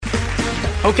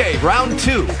Okay, round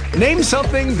two. Name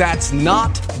something that's not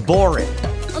boring.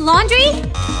 A laundry?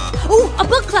 Ooh, a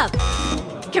book club.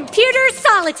 Computer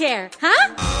solitaire,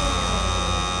 huh?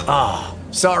 Ah,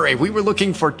 oh, sorry, we were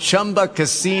looking for Chumba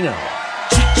Casino.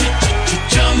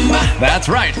 That's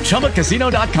right,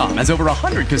 ChumbaCasino.com has over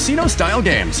 100 casino-style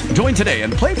games. Join today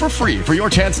and play for free for your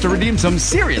chance to redeem some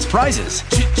serious prizes.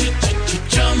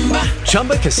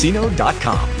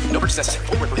 ChumbaCasino.com. No purchase necessary.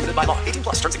 Void where prohibited by law. 18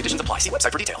 plus. Terms and conditions apply. See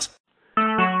website for details.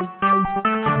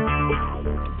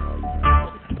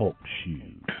 Talk Show.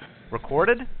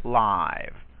 Recorded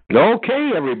live.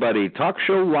 Okay, everybody. Talk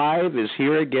Show Live is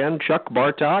here again. Chuck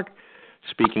Bartok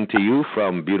speaking to you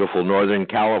from beautiful Northern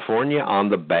California on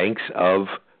the banks of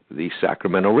the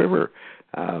Sacramento River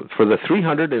for the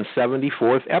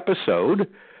 374th episode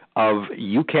of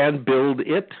You Can Build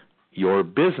It, Your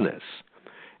Business.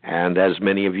 And as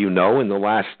many of you know, in the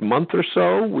last month or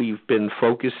so, we've been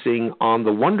focusing on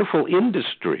the wonderful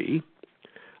industry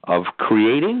of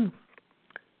creating,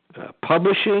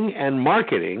 publishing, and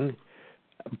marketing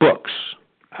books.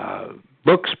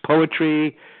 Books,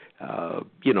 poetry,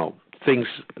 things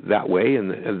that way in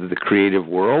the creative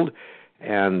world.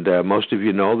 And most of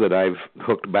you know that I've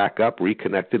hooked back up,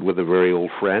 reconnected with a very old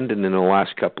friend, and in the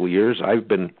last couple of years I've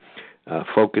been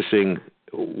focusing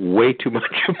way too much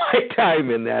of my time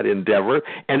in that endeavor,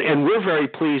 and we're very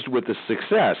pleased with the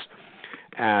success.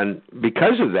 And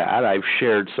because of that, I've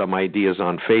shared some ideas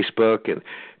on Facebook, and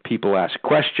people ask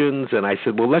questions, and I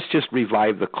said, well, let's just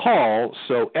revive the call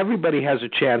so everybody has a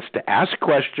chance to ask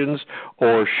questions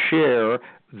or share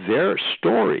their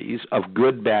stories of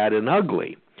good, bad, and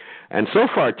ugly. And so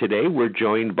far today, we're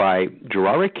joined by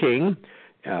Gerara King,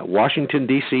 Washington,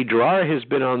 D.C. Gerara has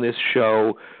been on this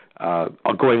show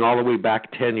going all the way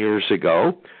back 10 years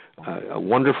ago. A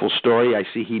wonderful story. I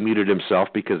see he muted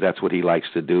himself because that's what he likes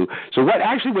to do. So what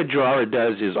Gerara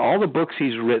does is all the books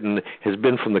he's written has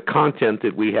been from the content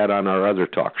that we had on our other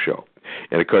talk show.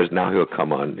 And, of course, now he'll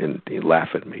come on and he'll laugh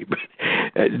at me. But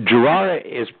Gerara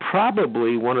is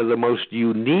probably one of the most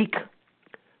unique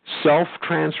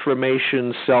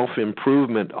self-transformation,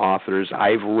 self-improvement authors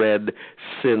I've read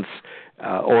since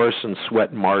Orison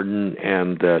Swett Marden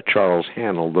and Charles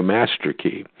Hannell, The Master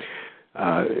Key.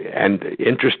 And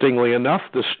interestingly enough,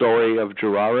 the story of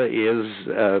Gerara is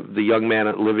the young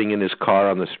man living in his car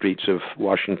on the streets of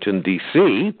Washington,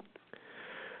 D.C.,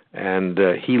 and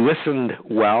he listened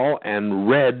well and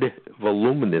read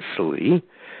voluminously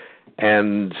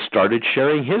and started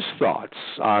sharing his thoughts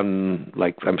on,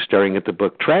 like I'm staring at the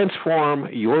book, Transform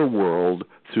Your World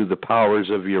Through the Powers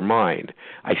of Your Mind.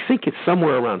 I think it's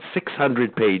somewhere around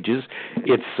 600 pages.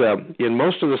 It's in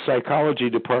most of the psychology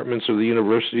departments of the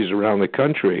universities around the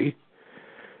country.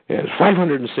 It's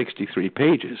 563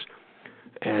 pages.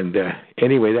 And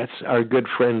anyway, that's our good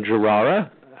friend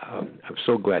Gerara. I'm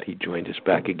so glad he joined us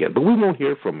back again. But we won't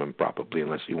hear from him probably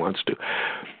unless he wants to.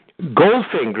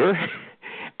 Goldfinger,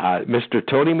 Mr.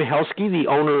 Tony Mihelski, the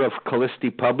owner of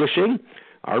Callisti Publishing.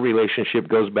 Our relationship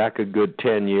goes back a good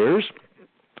 10 years.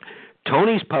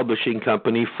 Tony's publishing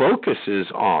company focuses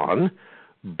on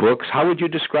books. How would you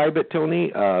describe it,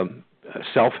 Tony?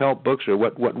 Self-help books, or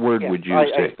what word would you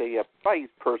say? I use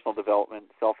personal development,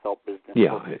 self-help business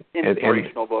books,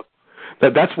 inspirational books.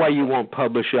 That's why you won't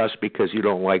publish us, because you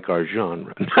don't like our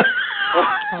genre. As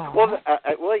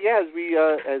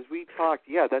we talked,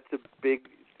 that's a big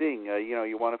thing.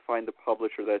 You want to find the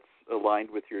publisher that's aligned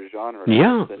with your genre.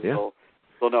 They'll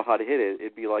know how to hit it.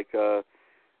 It'd be like go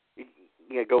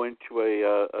into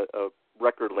a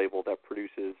record label that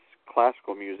produces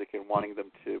classical music and wanting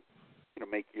them to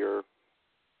make your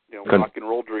rock and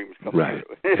roll dreams come true.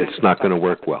 It's not going to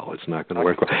work well. It's not going to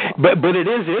work well. But it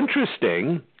is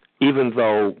interesting, even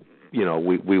though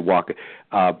we walk.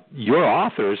 Your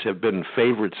authors have been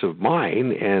favorites of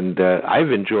mine, and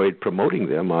I've enjoyed promoting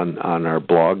them on our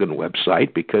blog and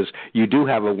website, because you do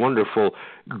have a wonderful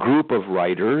group of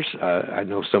writers. I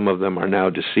know some of them are now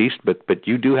deceased, but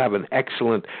you do have an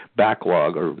excellent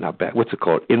backlog, or not back. What's it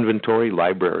called? Inventory,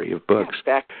 library of books.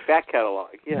 Back catalog.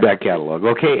 Yeah. Back catalog.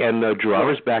 Okay, and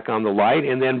Gerara's back on the line,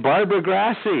 and then Barbara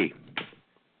Grassi.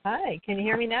 Hi, can you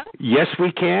hear me now? Yes,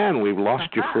 we can. We've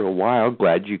lost you for a while.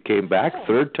 Glad you came back.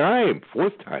 Third time,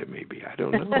 fourth time maybe. I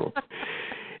don't know.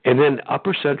 And then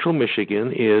Upper Central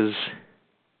Michigan is,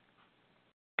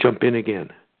 jump in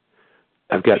again.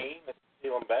 I've got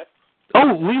Leland Best.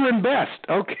 Oh, Leland Best.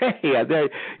 Okay.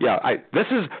 This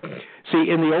is, see,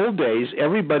 in the old days,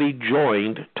 everybody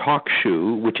joined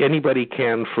TalkShoe, which anybody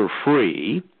can for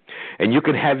free. And you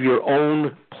can have your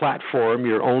own platform,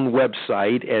 your own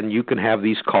website, and you can have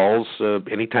these calls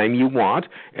anytime you want,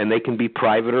 and they can be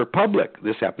private or public.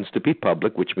 This happens to be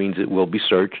public, which means it will be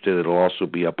searched, and it'll also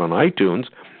be up on iTunes.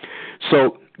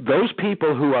 So those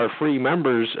people who are free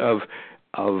members of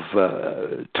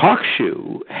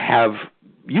TalkShoe have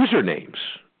usernames,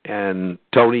 and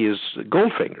Tony is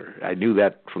Goldfinger. I knew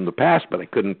that from the past, but I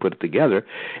couldn't put it together.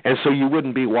 And so you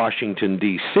wouldn't be Washington,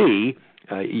 D.C.,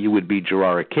 you would be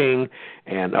Gerara King,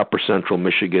 and Upper Central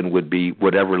Michigan would be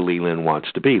whatever Leland wants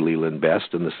to be, Leland Best,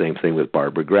 and the same thing with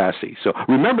Barbara Grassi. So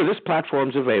remember, this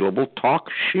platform's available,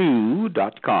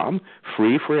 TalkShoe.com,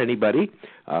 free for anybody.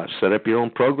 Set up your own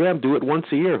program, do it once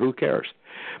a year, who cares?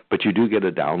 But you do get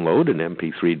a download, an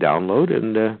MP3 download,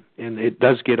 and it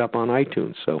does get up on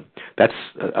iTunes. So that's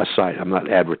a side. I'm not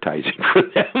advertising for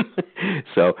them.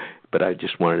 So, but I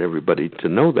just wanted everybody to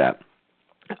know that.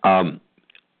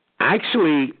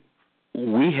 Actually,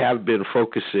 we have been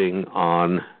focusing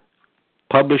on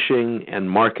publishing and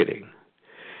marketing.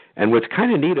 And what's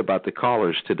kind of neat about the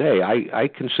callers today, I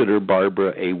consider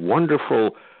Barbara a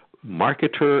wonderful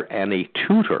marketer and a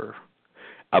tutor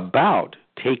about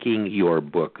taking your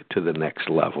book to the next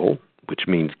level, which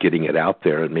means getting it out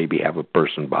there and maybe have a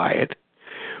person buy it.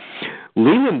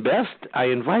 Leland Best, I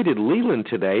invited Leland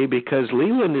today because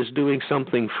Leland is doing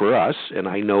something for us, and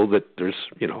I know that there's,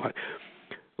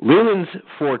 Leland's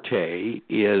forte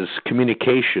is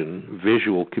communication,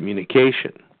 visual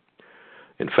communication.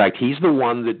 In fact, he's the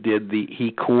one that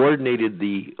he coordinated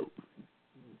the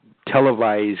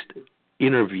televised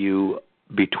interview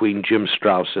between Jim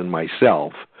Strauss and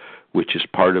myself, which is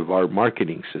part of our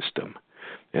marketing system.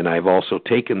 And I've also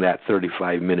taken that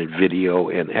 35-minute video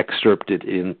and excerpted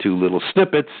into little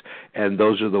snippets, and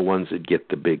those are the ones that get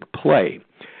the big play.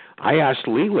 I asked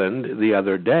Leland the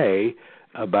other day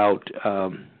about,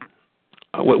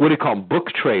 what do you call them, book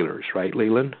trailers, right,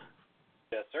 Leland?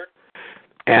 Yes, sir.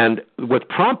 And what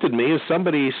prompted me is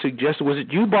somebody suggested, was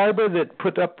it you, Barbara, that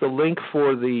put up the link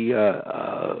for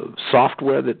the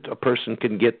software that a person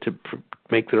can get to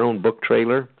make their own book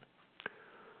trailer?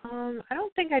 I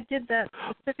don't think I did that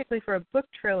specifically for a book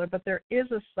trailer, but there is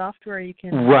a software you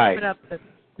can put up that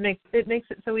makes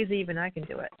it so easy even I can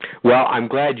do it. Well, I'm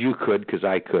glad you could because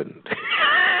I couldn't.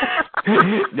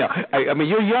 No, I mean,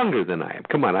 you're younger than I am.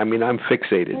 Come on, I mean, I'm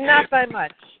fixated. Not by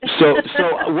much. So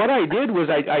what I did was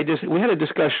we had a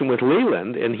discussion with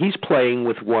Leland, and he's playing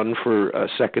with one for a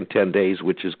second 10 days,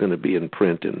 which is going to be in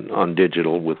print and on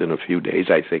digital within a few days,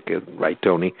 I think. Right,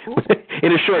 Tony?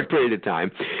 In a short period of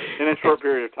time. In a short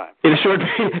period of time. In a short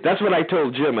period. That's what I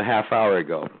told Jim a half hour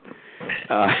ago.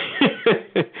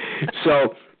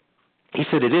 So he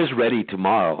said, it is ready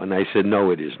tomorrow. And I said,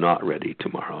 no, it is not ready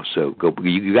tomorrow. So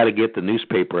you got to get the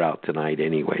newspaper out tonight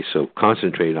anyway. So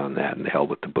concentrate on that and the hell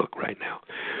with the book right now.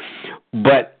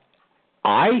 But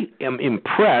I am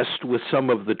impressed with some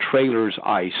of the trailers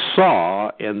I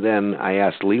saw. And then I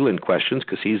asked Leland questions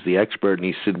because he's the expert. And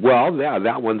he said, well, yeah,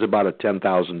 that one's about a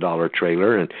 $10,000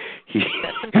 trailer. And he,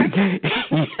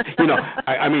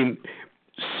 I mean,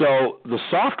 so the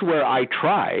software I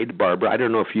tried, Barbara, I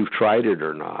don't know if you've tried it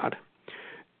or not.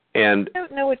 And I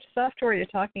don't know which software you're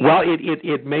talking about. Well,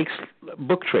 it makes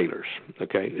book trailers.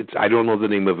 Okay, I don't know the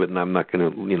name of it, and I'm not going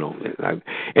to,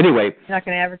 anyway. You're not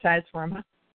going to advertise for them, huh?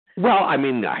 Well, I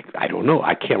mean, I don't know.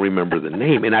 I can't remember the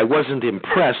name, and I wasn't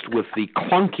impressed with the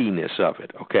clunkiness of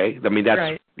it. Okay, I mean that's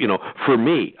right. For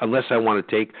me, unless I want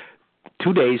to take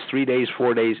 2 days, 3 days,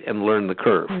 4 days, and learn the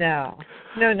curve. No.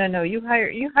 You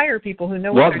hire people who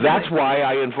know. Well, what they're that's doing. why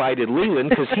I invited Leland,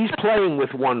 because he's playing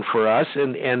with one for us,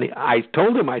 and I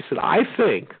told him, I said, I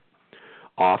think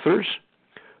authors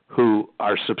who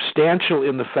are substantial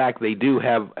in the fact they do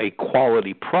have a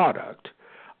quality product,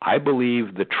 I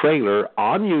believe the trailer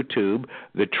on YouTube,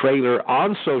 the trailer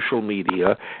on social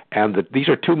media, and these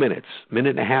are 2 minutes, minute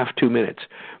and a half, 2 minutes,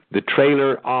 the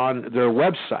trailer on their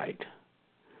website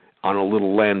on a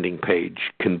little landing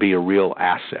page can be a real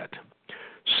asset.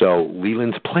 So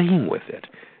Leland's playing with it.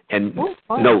 And no,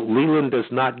 Leland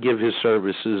does not give his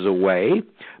services away,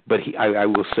 but I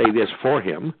will say this for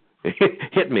him.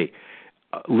 Hit me.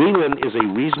 Leland is a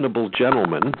reasonable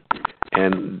gentleman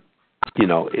and,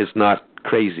 is not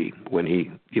crazy when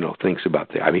he, thinks about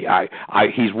that. I mean,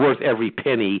 he's worth every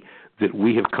penny that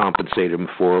we have compensated him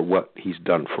for what he's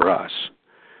done for us.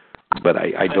 But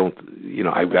I don't,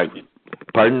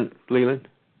 pardon, Leland?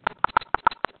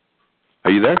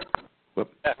 Are you there?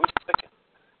 Yeah, who's clicking?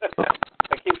 Oh.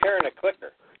 I keep hearing a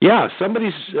clicker. Yeah,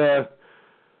 somebody's,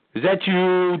 is that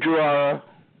you, Gerara?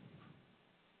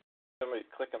 Somebody's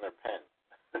clicking their pen.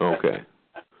 Okay.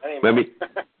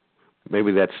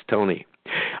 Maybe that's Tony.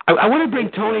 I want to bring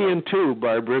Tony in too,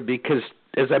 Barbara, because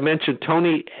as I mentioned,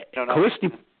 Tony,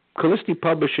 Callisti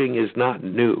Publishing is not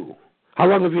new. How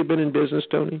long have you been in business,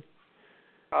 Tony?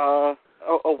 A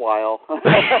while.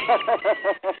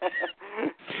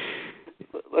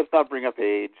 Let's not bring up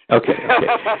age. Okay.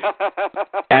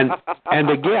 And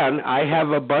again, I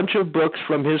have a bunch of books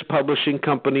from his publishing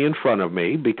company in front of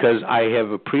me because I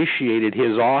have appreciated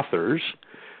his authors.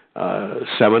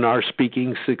 Seminar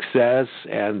Speaking Success,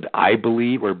 and I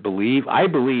really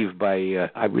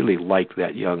like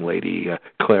that young lady,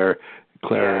 Claire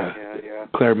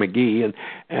McGee,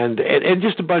 and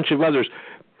just a bunch of others.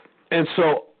 And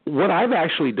so what I've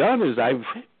actually done is I've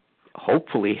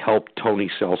hopefully helped Tony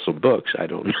sell some books. I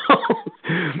don't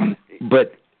know,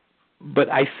 but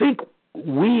I think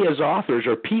we as authors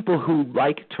or people who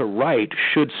like to write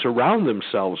should surround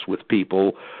themselves with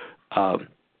people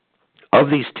of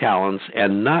these talents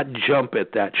and not jump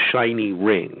at that shiny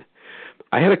ring.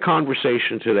 I had a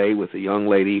conversation today with a young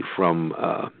lady from,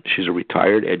 she's a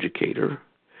retired educator.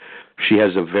 She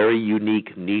has a very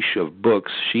unique niche of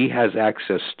books. She has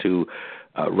access to,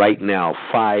 right now,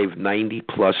 5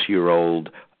 90-plus-year-old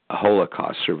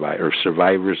Holocaust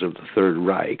survivors of the Third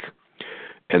Reich,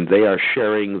 and they are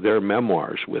sharing their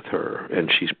memoirs with her, and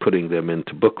she's putting them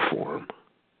into book form.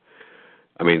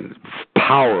 I mean,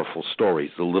 powerful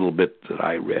stories, the little bit that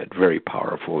I read, very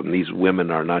powerful. And these women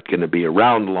are not going to be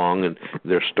around long, and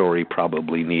their story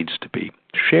probably needs to be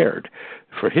shared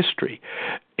for history.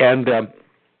 And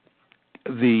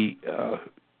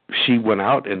she went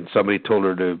out, and somebody told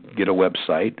her to get a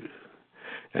website,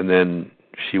 and then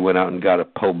she went out and got a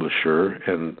publisher.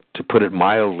 And to put it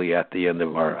mildly, at the end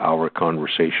of our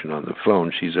conversation on the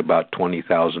phone, she's about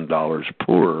 $20,000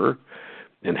 poorer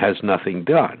and has nothing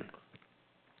done.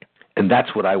 And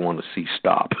that's what I want to see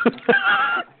stop.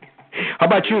 How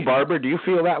about you, Barbara? Do you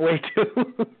feel that way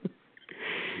too?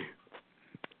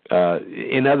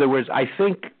 In other words, I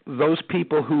think those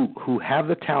people who have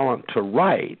the talent to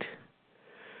write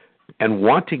and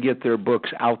want to get their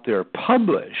books out there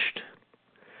published,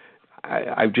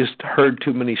 I've just heard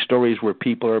too many stories where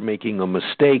people are making a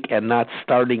mistake and not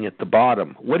starting at the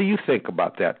bottom. What do you think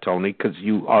about that, Tony, because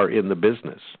you are in the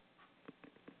business?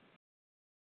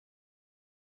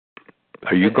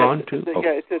 Are you gone too?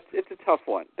 Yeah, it's a tough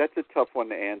one. That's a tough one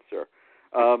to answer.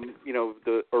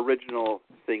 The original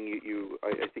thing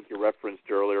I think you referenced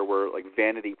earlier were like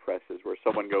vanity presses, where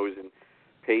someone goes and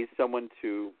pays someone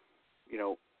to,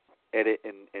 edit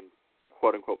and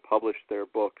quote unquote publish their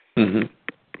books. Mm-hmm.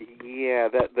 Yeah,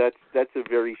 that's a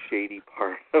very shady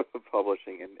part of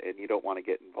publishing, and you don't want to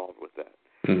get involved with that.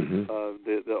 Mm-hmm.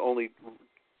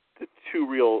 The two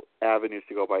real avenues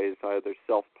to go by is either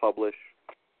self-publish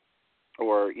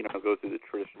or go through the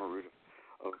traditional route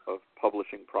of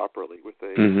publishing properly with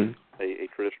a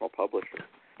traditional publisher,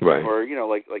 right? Or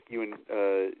like you and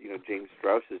James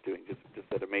Strauss is doing just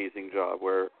that amazing job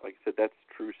where, like I said, that's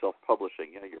true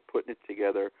self-publishing. You're putting it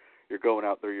together, you're going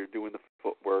out there, you're doing the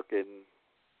footwork, and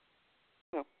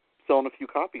selling a few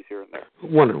copies here and there.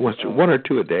 One or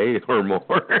two a day or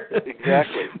more.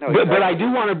 Exactly. No, but I do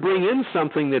want to bring in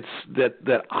something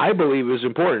that I believe is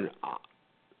important.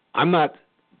 I'm not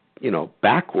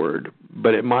backward,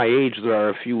 but at my age there are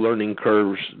a few learning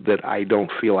curves that I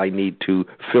don't feel I need to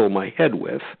fill my head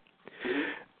with.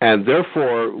 And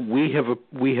therefore we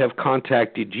have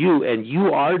contacted you, and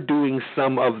you are doing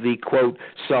some of the quote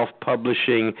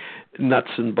self-publishing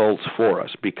nuts and bolts for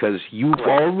us, because you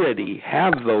already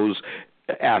have those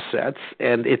assets,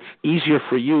 and it's easier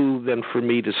for you than for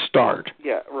me to start.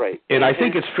 Yeah, right. And I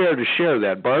think it's fair to share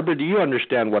that. Barbara, do you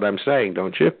understand what I'm saying,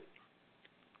 don't you?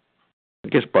 I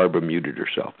guess Barbara muted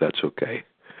herself. That's okay.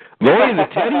 Lori the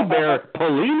teddy bear,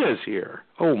 Paulina's here.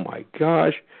 Oh my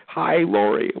gosh! Hi,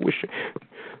 Lori.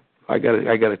 I got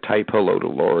to type hello to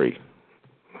Lori.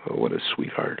 Oh, what a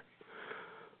sweetheart.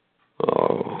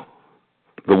 Oh,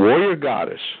 the warrior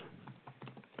goddess,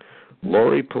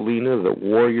 Lori Paulina, the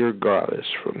warrior goddess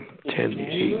from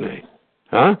 1089.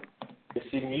 Huh? Is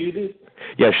she muted?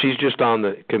 Yeah, she's just on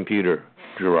the computer.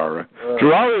 Gerara.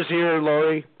 Gerara's here,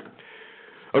 Lori.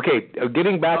 Okay,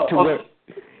 getting back to where...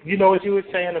 You know what you were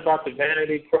saying about the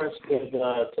vanity press with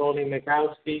Tony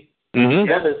Mikowski? Mm-hmm.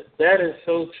 That is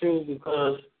so true,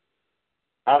 because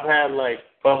I've had,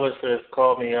 publishers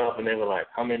call me up, and they were like,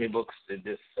 how many books did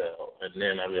this sell? And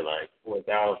then I'd be like,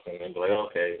 4,000. And be like,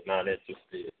 okay, not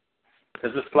interested.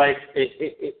 Because it's like,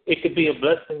 it could be a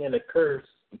blessing and a curse,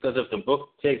 because if the book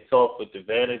takes off with the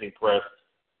vanity press,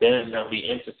 then they'll be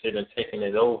interested in taking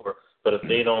it over. But if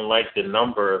they don't like the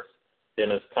numbers, then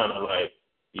it's kind of like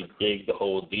dig the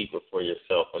hole deeper for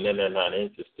yourself, and then they're not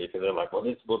interested because they're like, well,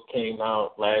 this book came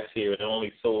out last year and it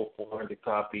only sold 400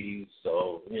 copies,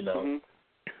 so,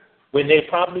 when they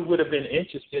probably would have been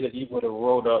interested if you would have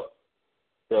wrote up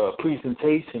the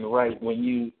presentation right when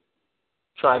you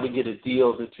tried to get a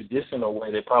deal the traditional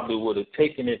way, they probably would have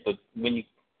taken it, but when you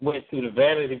went through the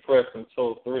vanity press and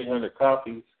sold 300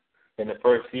 copies in the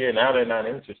first year, now they're not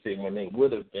interested when they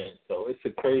would have been, so it's a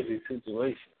crazy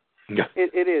situation. Yeah.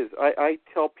 It is. I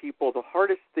tell people the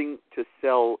hardest thing to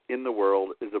sell in the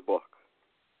world is a book.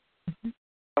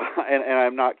 And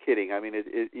I'm not kidding. I mean,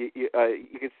 you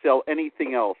can sell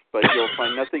anything else, but you'll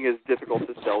find nothing as difficult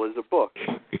to sell as a book.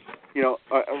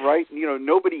 Right?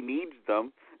 Nobody needs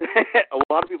them. A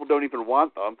lot of people don't even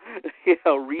want them.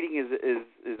 Reading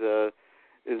is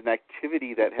an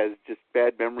activity that has just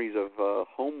bad memories of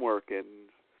homework and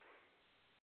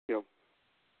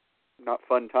not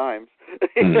fun times.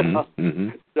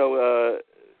 So,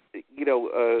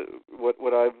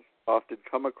 what I've often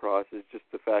come across is just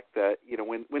the fact that,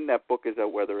 when that book is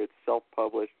out, whether it's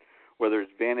self-published, whether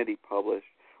it's vanity published,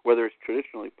 whether it's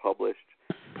traditionally published,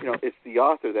 it's the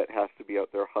author that has to be out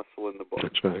there hustling the book.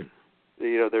 That's right.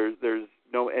 There's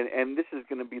no, and this is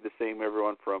going to be the same,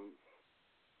 everyone, from,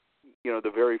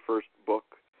 the very first book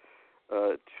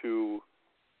to,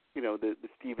 the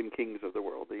Stephen Kings of the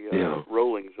world, the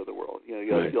Rowlings of the world.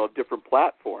 You'll have different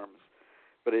platforms,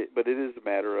 but it is a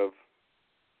matter of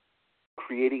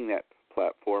creating that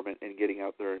platform and getting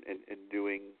out there and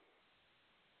doing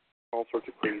all sorts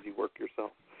of crazy work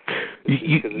yourself.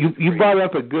 You brought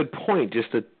up a good point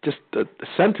just a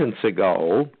sentence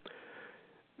ago.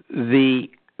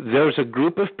 There's a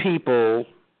group of people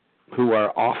who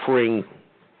are offering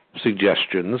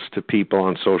suggestions to people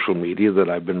on social media that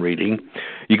I've been reading.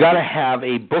 You got to have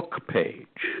a book page,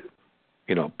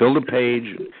 build a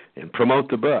page and promote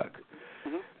the book.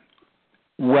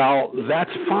 Mm-hmm. Well,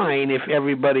 that's fine if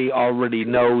everybody already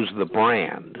knows the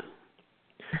brand.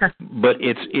 But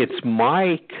it's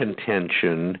my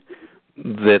contention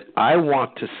that I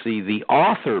want to see the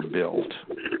author built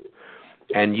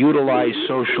and utilize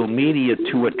social media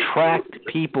to attract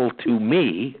people to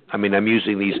me. I mean, I'm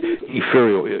using these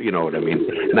ethereal, you know what I mean?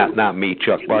 Not me,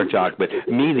 Chuck Bartok, but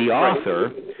me, the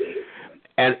author.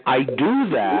 And I do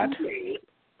that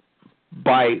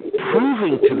by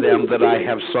proving to them that I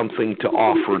have something to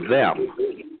offer them.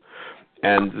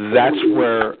 And that's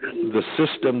where the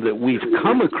system that we've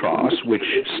come across, which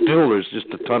still there's just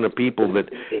a ton of people that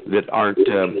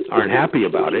aren't happy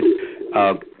about it.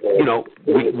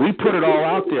 We put it all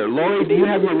out there. Lori, do you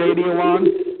have your radio on?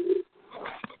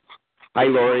 Hi,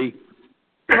 Lori.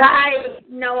 Hi.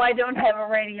 No, I don't have a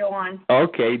radio on.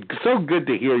 Okay, so good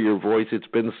to hear your voice. It's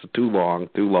been too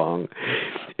long.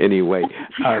 Anyway,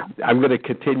 I'm going to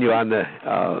continue on the.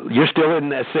 You're still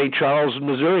in St. Charles,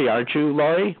 Missouri, aren't you,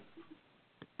 Lori?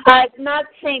 Not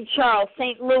St. Charles,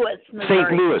 St. Louis, Missouri.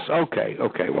 St. Louis,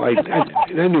 okay. Well,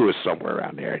 I knew it was somewhere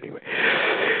around there anyway.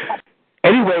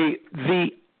 Anyway,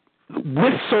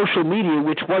 with social media,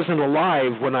 which wasn't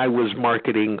alive when I was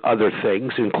marketing other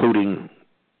things, including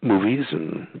movies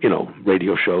and,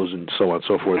 radio shows and so on and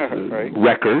so forth, right.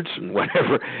 Records and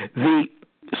whatever, the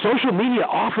social media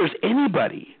offers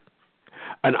anybody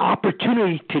an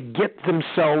opportunity to get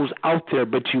themselves out there,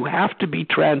 but you have to be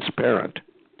transparent.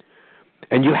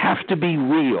 And you have to be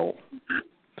real.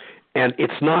 And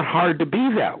it's not hard to be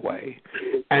that way.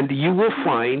 And you will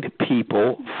find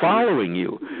people following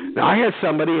you. Now, I had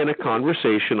somebody in a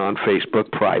conversation on Facebook,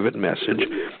 private message,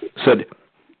 said,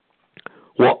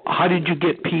 well, how did you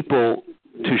get people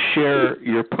to share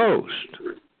your post?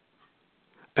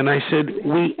 And I said,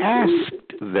 we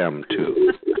asked them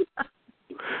to.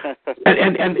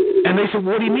 And they said,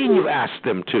 what do you mean you asked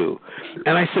them to?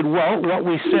 And I said, well, what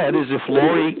we said is if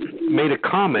Lori made a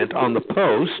comment on the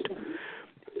post,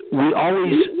 we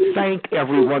always thank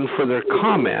everyone for their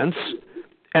comments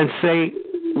and say,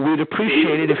 we'd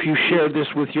appreciate it if you shared this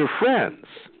with your friends.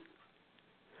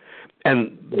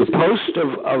 And the post of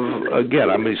again,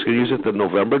 I'm just going to use it, the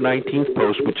November 19th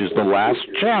post, which is the last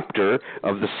chapter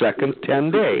of the second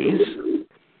 10 days,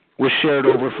 was shared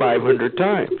over 500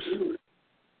 times.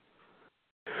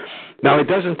 Now, it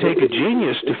doesn't take a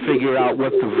genius to figure out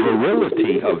what the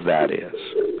virility of that is.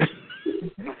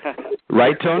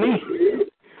 Right, Tony?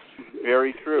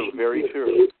 Very true.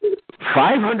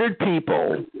 500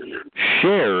 people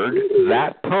shared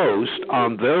that post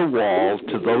on their wall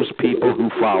to those people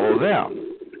who follow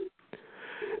them.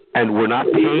 And we're not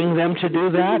paying them to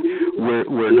do that.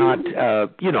 We're not,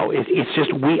 it's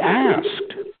just we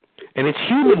asked. And it's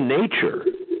human nature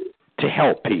to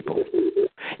help people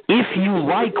if you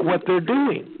like what they're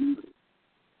doing.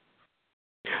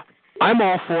 I'm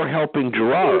all for helping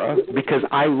Gerara because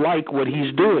I like what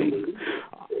he's doing.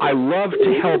 I love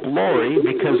to help Lori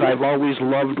because I've always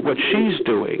loved what she's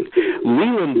doing.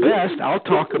 Leland Best, I'll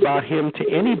talk about him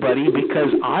to anybody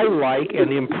because I like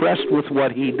and impressed with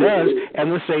what he does,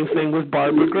 and the same thing with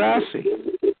Barbara Grassi.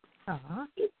 Uh-huh.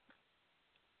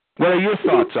 What are your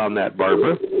thoughts on that,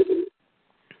 Barbara?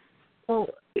 Well,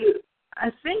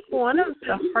 I think one of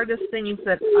the hardest things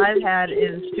that I've had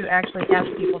is to actually ask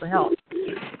people to help.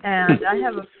 And I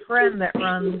have a friend that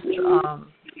runs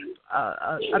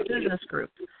a business group,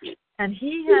 and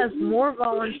he has more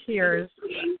volunteers.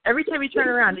 Every time you turn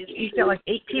around, he's got like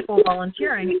 8 people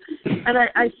volunteering. And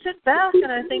I sit back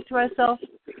and I think to myself,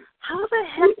 how the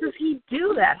heck does he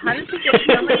do that? How does he get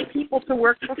so many people to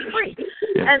work for free?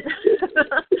 And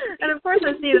and of course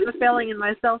I see it as a failing in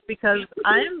myself because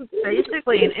I'm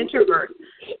basically an introvert,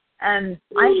 and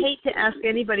I hate to ask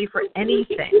anybody for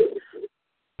anything.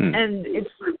 And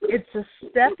it's a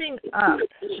stepping up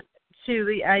to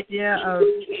the idea of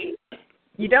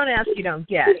you don't ask, you don't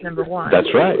get, number one.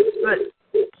 That's right. But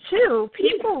 2,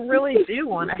 people really do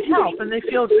want to help, and they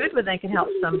feel good when they can help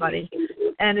somebody.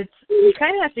 And you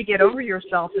kind of have to get over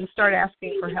yourself and start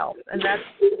asking for help. And that's,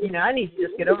 I need to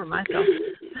just get over myself.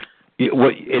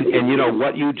 And you know,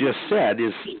 what you just said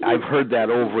is, I've heard that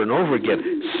over and over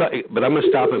again. But I'm going to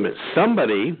stop a minute.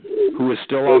 Somebody who is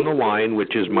still on the line,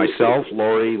 which is myself,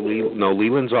 Lori,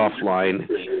 Leland's offline,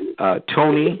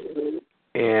 Tony,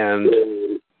 and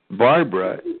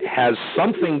Barbara, has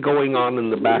something going on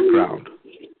in the background.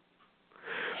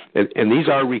 And these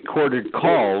are recorded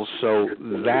calls, so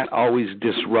that always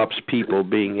disrupts people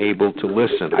being able to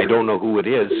listen. I don't know who it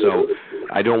is, so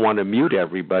I don't want to mute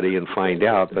everybody and find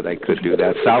out, but I could do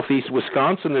that. Southeast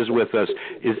Wisconsin is with us.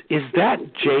 Is that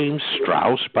James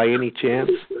Strauss by any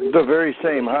chance? The very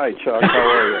same. Hi, Chuck. How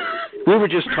are you? We were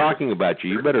just talking about you.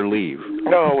 You better leave.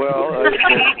 Oh, well,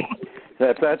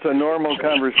 if that's a normal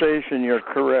conversation, you're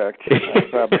correct. I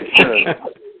probably should.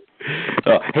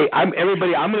 Hey, I'm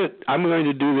going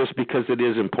to do this because it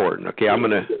is important. Okay, I'm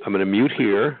going to mute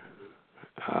here.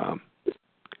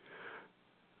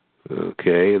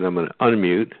 Okay, and I'm going to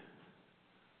unmute.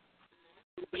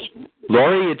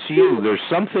 Lori, it's you. There's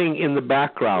something in the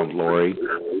background, Lori.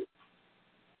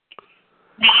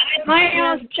 My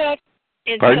house, Chuck.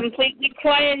 It's Pardon? completely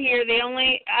quiet here.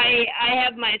 I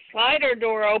have my slider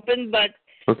door open, but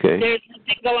okay. There's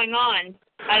nothing going on.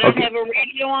 I don't have a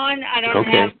radio on. I don't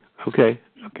have nothing.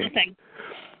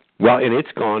 Well, and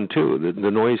it's gone, too.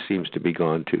 The noise seems to be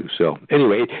gone, too. So,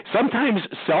 anyway, sometimes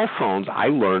cell phones, I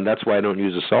learned, that's why I don't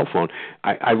use a cell phone.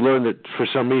 I learned that for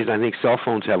some reason I think cell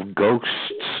phones have ghosts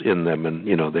in them, and,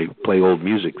 they play old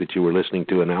music that you were listening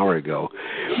to an hour ago.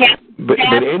 Yeah. But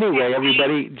anyway,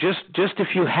 everybody, just if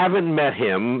you haven't met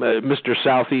him, Mr.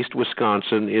 Southeast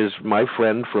Wisconsin is my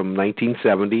friend from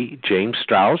 1970, James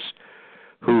Strauss,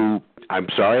 who, I'm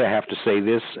sorry, I have to say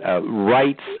this,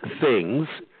 writes things.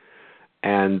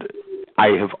 And I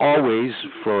have always,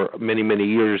 for many, many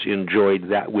years, enjoyed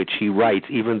that which he writes,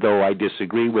 even though I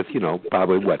disagree with,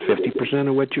 probably, 50%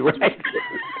 of what you write?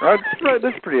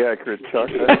 That's pretty accurate, Chuck,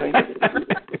 I think.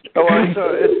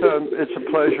 It's a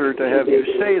pleasure to have you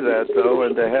say that, though,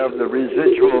 and to have the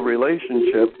residual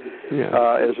relationship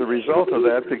as a result of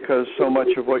that, because so much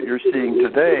of what you're seeing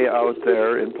today out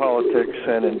there in politics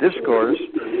and in discourse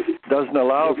doesn't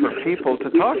allow for people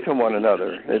to talk to one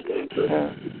another.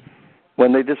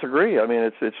 When they disagree. I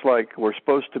mean, it's like we're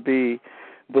supposed to be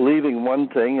believing one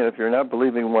thing, and if you're not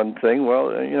believing one thing, well,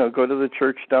 go to the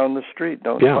church down the street.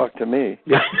 Don't talk to me.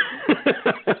 Yeah.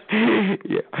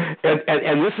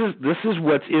 And this is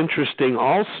what's interesting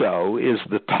also is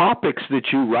the topics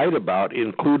that you write about,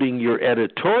 including your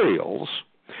editorials.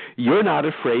 You're not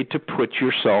afraid to put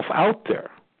yourself out there.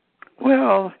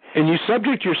 Well, and you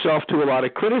subject yourself to a lot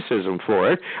of criticism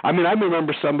for it. I mean, I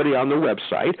remember somebody on the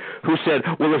website who said,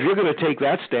 well, if you're going to take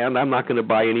that stand, I'm not going to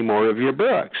buy any more of your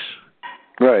books.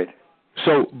 Right.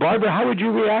 So, Barbara, how would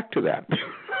you react to that?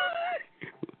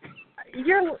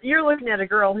 You're looking at a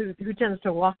girl who tends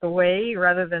to walk away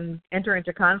rather than enter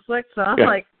into conflict, so I'm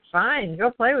like, fine, go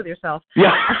play with yourself.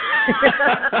 Yeah.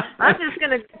 I'm just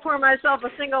going to pour myself a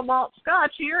single malt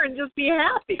scotch here and just be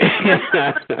happy.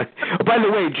 By the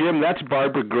way, Jim, that's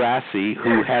Barbara Grassi,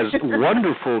 who has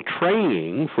wonderful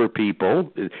training for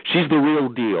people. She's the real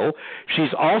deal.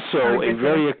 She's also a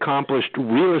very accomplished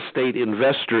real estate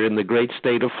investor in the great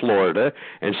state of Florida,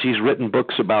 and she's written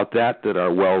books about that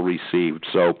are well received.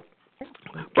 So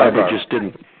Barbara just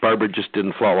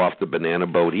didn't fall off the banana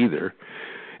boat either.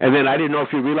 And then I didn't know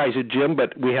if you realize it, Jim,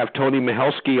 but we have Tony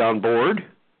Mihelski on board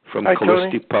from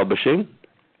Callisti Publishing.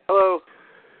 Hello.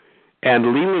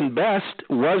 And Leland Best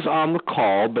was on the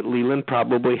call, but Leland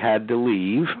probably had to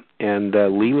leave. And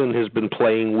Leland has been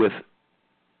playing with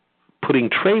putting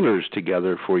trailers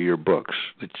together for your books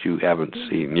that you haven't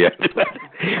seen yet.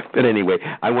 But anyway,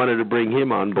 I wanted to bring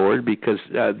him on board because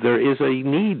there is a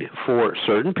need for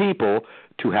certain people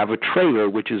to have a trailer,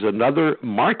 which is another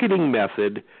marketing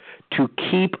method to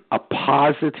keep a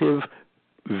positive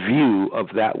view of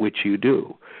that which you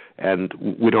do. And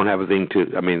we don't have a thing to,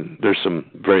 I mean, there's some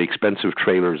very expensive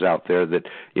trailers out there that,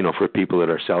 you know, for people that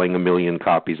are selling 1 million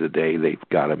copies a day, they've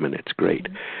got them and it's great.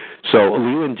 So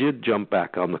Leland did jump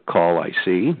back on the call, I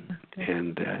see.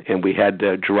 And we had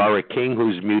Gerara King,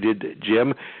 who's muted.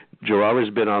 Jim, Gerara's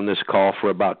been on this call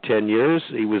for about 10 years.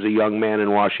 He was a young man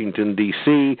in Washington,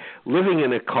 D.C., living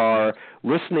in a car,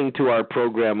 listening to our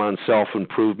program on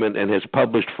self-improvement, and has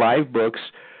published 5 books.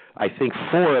 I think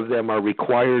 4 of them are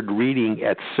required reading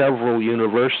at several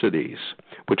universities,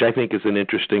 which I think is an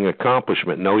interesting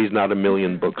accomplishment. No, he's not a 1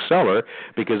 million book seller,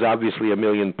 because obviously 1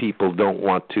 million people don't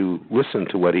want to listen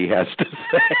to what he has to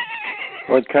say.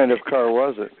 What kind of car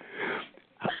was it?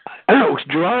 I don't know,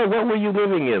 Gerard, what were you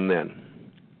living in then?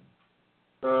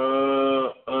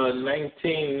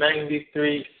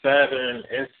 1993 Saturn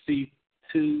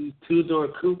SC2 two-door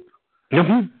coupe.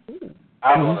 Mm-hmm.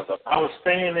 I was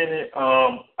staying in it.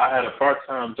 I had a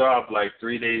part-time job like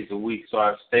 3 days a week, so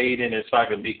I stayed in it so I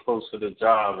could be close to the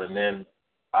job, and then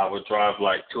I would drive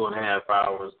like 2.5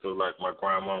 hours to like my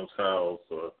grandma's house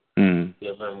or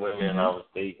different women I was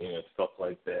dating and stuff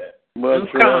like that. Well, it was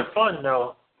kind of fun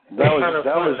though.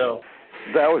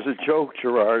 That was a joke,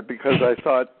 Gerard, because I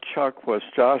thought Chuck was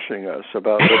joshing us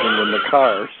about living in the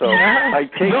car. So I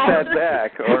take that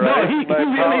back. All right? No, he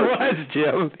really was,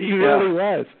 Jim. He really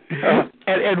was.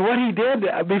 And what he did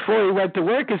before he went to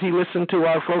work is he listened to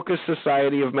our Focus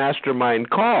Society of Mastermind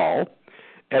call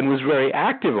and was very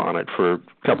active on it for a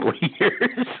couple of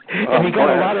years. And he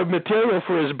got a lot of material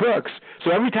for his books.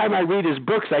 So every time I read his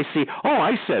books, I see, oh,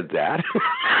 I said that.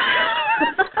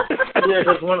 Yeah,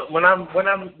 because when I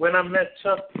met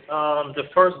Chuck, the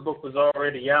first book was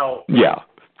already out. Yeah.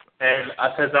 And I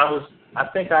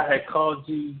think I had called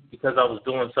you because I was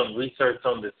doing some research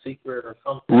on The Secret or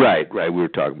something. Right. We were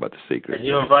talking about The Secret. And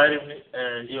you invited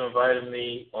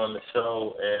me on the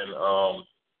show, and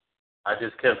I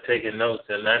just kept taking notes,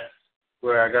 and that's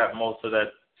where I got most of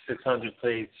that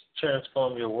 600-page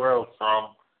Transform Your World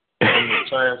from the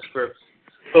transcripts.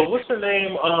 So what's the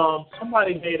name?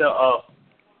 Somebody made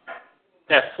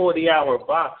that 40-hour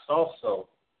box also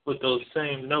with those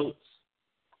same notes.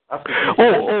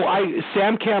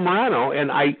 Sam Camerano,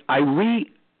 and I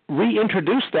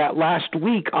reintroduced that last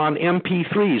week on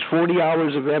MP3s, 40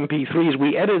 hours of MP3s.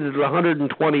 We edited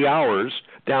 120 hours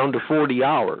down to 40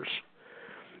 hours.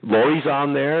 Lori's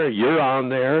on there, you're on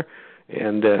there,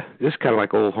 and this is kind of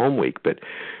like old home week, but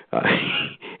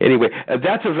anyway,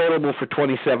 that's available for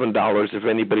 $27. If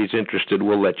anybody's interested,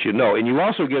 we'll let you know. And you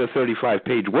also get a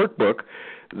 35-page workbook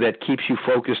that keeps you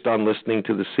focused on listening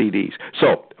to the CDs.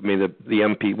 So, I mean, the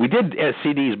MP, we did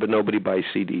CDs, but nobody buys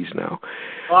CDs now.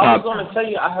 Well, I was going to tell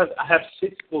you, I have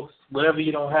 6 books. Whatever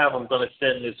you don't have, I'm going to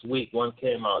send this week. One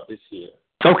came out this year.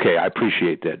 Okay, I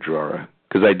appreciate that, Gerara,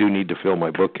 because I do need to fill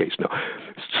my bookcase now.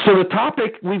 So the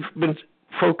topic we've been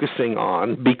focusing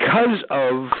on, because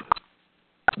of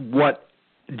what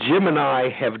Jim and I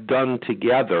have done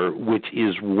together, which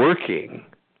is working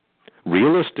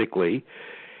realistically,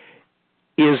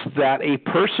 is that a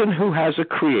person who has a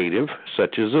creative,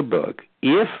 such as a book,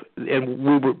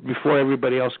 before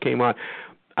everybody else came on,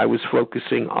 I was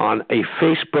focusing on a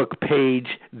Facebook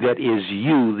page that is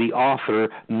you, the author,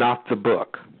 not the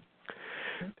book.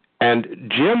 And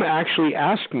Jim actually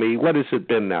asked me, what has it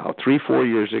been now, 3-4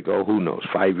 years ago, who knows,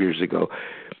 5 years ago,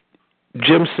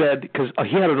 Jim said, because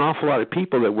he had an awful lot of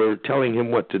people that were telling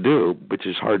him what to do, which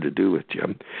is hard to do with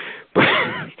Jim. But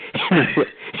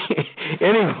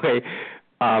anyway,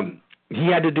 he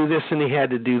had to do this and he had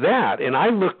to do that. And I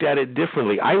looked at it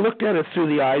differently. I looked at it through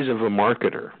the eyes of a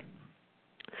marketer.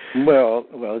 Well,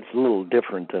 it's a little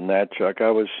different than that, Chuck.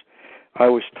 I was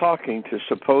talking to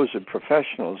supposed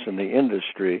professionals in the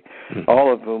industry.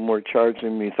 All of them were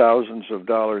charging me thousands of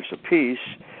dollars apiece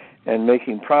and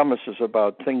making promises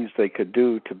about things they could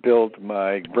do to build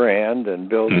my brand and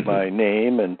build my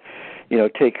name and,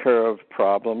 take care of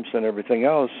problems and everything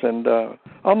else. And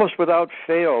almost without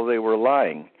fail, they were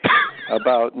lying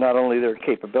about not only their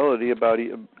capability, but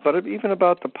even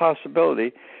about the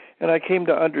possibility. And I came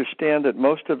to understand that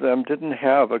most of them didn't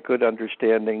have a good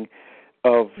understanding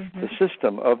of the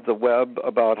system, of the web,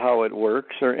 about how it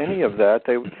works or any of that.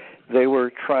 They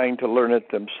were trying to learn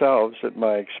it themselves at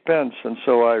my expense. And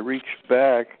so I reached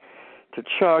back to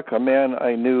Chuck, a man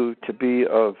I knew to be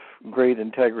of great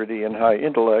integrity and high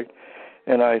intellect,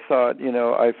 and I thought,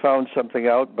 I found something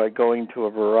out by going to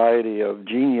a variety of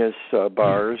genius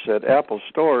bars at Apple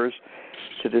stores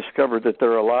to discover that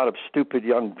there are a lot of stupid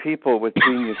young people with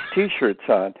genius T-shirts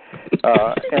on,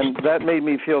 and that made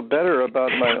me feel better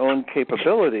about my own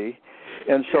capability.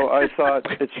 And so I thought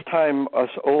it's time us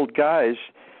old guys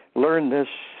learn this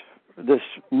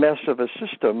mess of a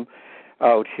system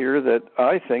out here that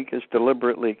I think is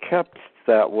deliberately kept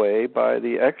that way by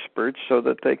the experts so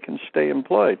that they can stay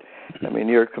employed. I mean,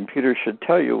 your computer should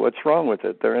tell you what's wrong with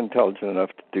it. They're intelligent enough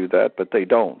to do that, but they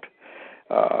don't.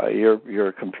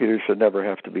 Your computer should never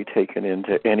have to be taken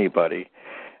into anybody,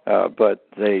 but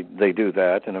they do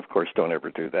that, and of course don't ever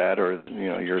do that. Or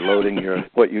you're loading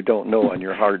what you don't know on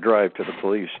your hard drive to the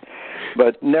police.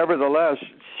 But nevertheless,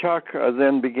 Chuck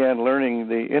then began learning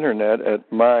the internet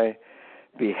at my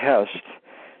behest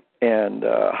and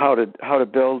how to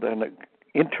build and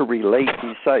interrelate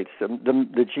these sites.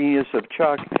 The genius of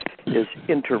Chuck is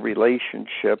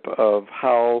interrelationship of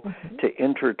how to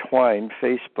intertwine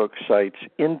Facebook sites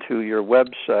into your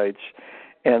websites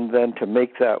and then to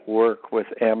make that work with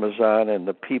Amazon and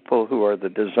the people who are the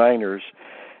designers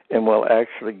and will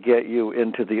actually get you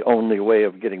into the only way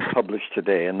of getting published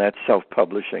today, and that's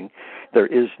self-publishing. There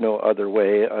is no other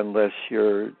way unless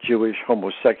you're Jewish,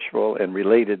 homosexual, and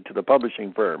related to the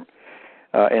publishing firm.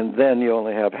 And then you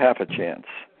only have half a chance.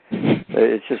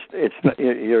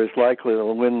 You're as likely to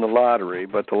win the lottery,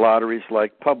 but the lottery's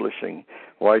like publishing.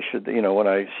 Why should, when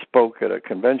I spoke at a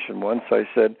convention once, I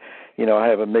said, I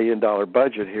have $1 million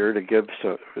budget here to give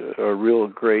a real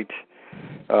great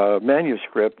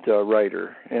manuscript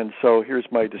writer. And so here's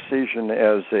my decision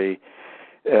as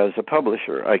a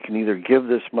publisher. I can either give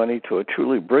this money to a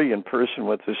truly brilliant person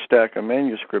with a stack of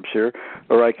manuscripts here,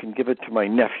 or I can give it to my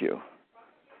nephew.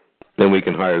 Then we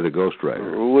can hire the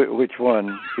ghostwriter. Which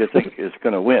one you think is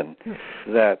going to win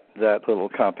that little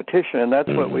competition? And that's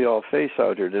what we all face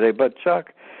out here today. But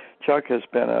Chuck has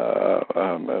been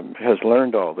has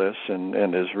learned all this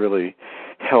and has really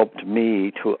helped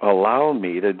me to allow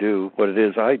me to do what it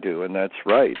is I do, and that's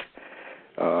right.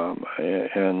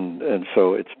 And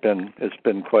so it's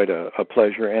been quite a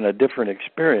pleasure and a different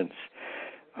experience.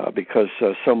 Because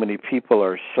so many people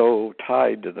are so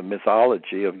tied to the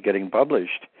mythology of getting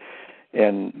published.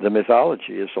 And the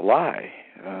mythology is a lie.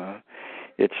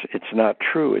 It's not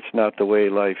true. It's not the way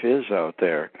life is out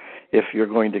there. If you're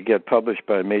going to get published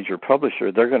by a major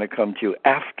publisher, they're going to come to you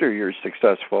after you're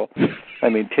successful. I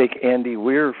mean, take Andy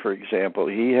Weir, for example.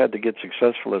 He had to get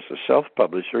successful as a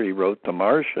self-publisher. He wrote The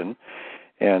Martian,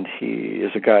 and he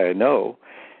is a guy I know.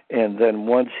 And then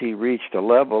once he reached a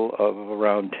level of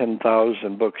around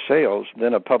 10,000 book sales,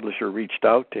 then a publisher reached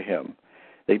out to him.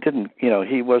 They didn't,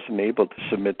 he wasn't able to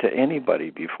submit to anybody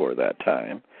before that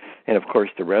time. And, of course,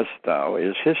 the rest now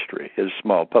is history. His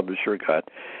small publisher got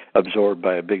absorbed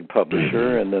by a big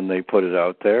publisher, and then they put it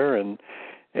out there, and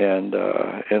then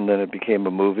it became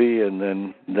a movie, and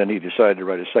then he decided to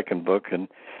write a second book and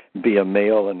be a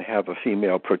male and have a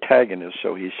female protagonist,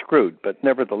 so he's screwed. But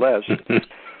nevertheless,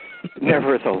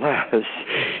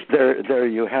 there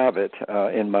you have it,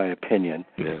 in my opinion.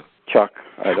 Yeah. Chuck,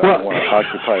 I don't want to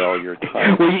occupy all your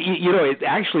time. Well,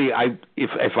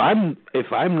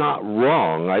 if I'm not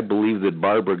wrong, I believe that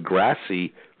Barbara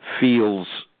Grassi feels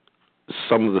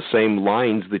some of the same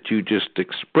lines that you just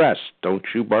expressed, don't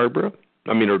you, Barbara?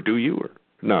 I mean, or do you, or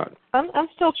not? I'm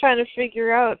still trying to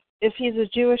figure out if he's a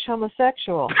Jewish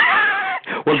homosexual.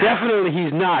 Well, definitely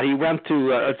he's not. He went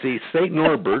to, St.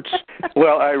 Norbert's.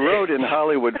 Well, I rode in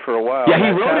Hollywood for a while. Yeah, he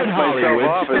rode in Hollywood.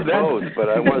 Off as both, but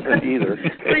I wasn't either.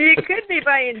 Well, you could be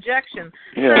by injection.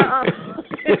 Yeah.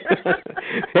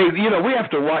 Hey, we have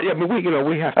to watch. I mean,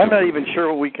 we have to. I'm not even sure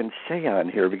what we can say on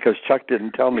here because Chuck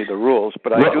didn't tell me the rules,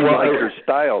 but I do like your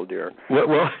style, dear.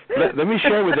 Well, let me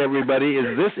share with everybody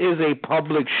this is a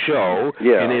public show,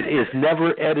 and it is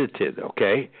never edited,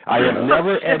 okay? I have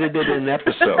never edited an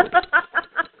episode.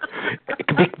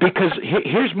 Because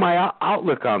here's my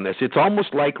outlook on this. It's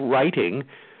almost like writing.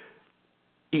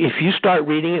 If you start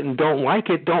reading it and don't like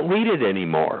it, don't read it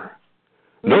anymore.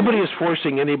 Nobody is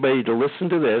forcing anybody to listen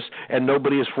to this, and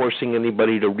nobody is forcing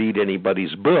anybody to read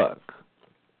anybody's book.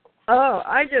 Oh,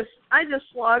 I just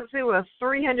slogged through a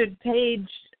 300-page,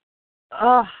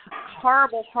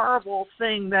 horrible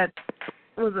thing that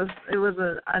was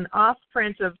an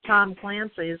off-print of Tom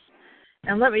Clancy's.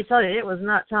 And let me tell you, it was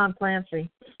not Tom Clancy.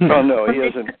 Oh, no, he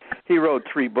hasn't. He wrote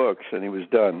 3 books, and he was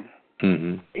done.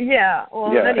 Mm-hmm. Yeah,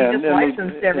 well, then he just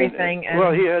licensed everything.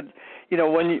 Well, he had,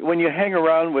 when you hang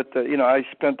around with I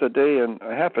spent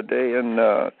half a day in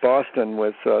Boston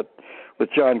with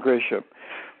John Grisham.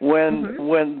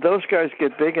 when those guys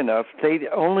get big enough, they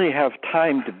only have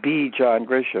time to be John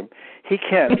Grisham. He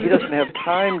doesn't have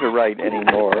time to write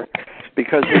anymore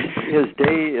because his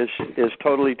day is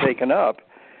totally taken up.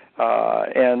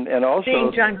 And also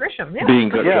being John Grisham, being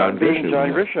John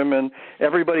Grisham, and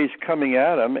everybody's coming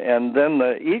at him, and then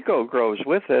the ego grows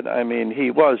with it. I mean,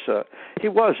 he was a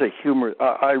humor.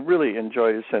 I really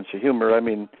enjoy his sense of humor. I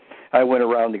mean, I went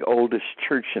around the oldest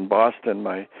church in Boston.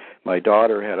 My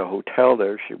daughter had a hotel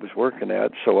there she was working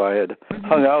at, so I had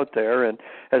hung out there. And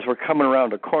as we're coming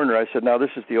around a corner, I said, "Now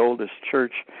this is the oldest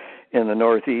church in the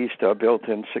Northeast, built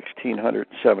in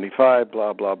 1675.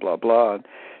 Blah blah blah blah."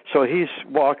 So he's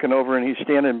walking over and he's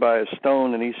standing by a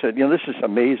stone, and he said, "You know, this is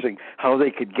amazing how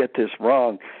they could get this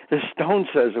wrong. This stone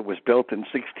says it was built in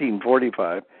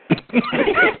 1645."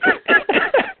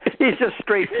 He's just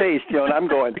straight-faced, you know, and I'm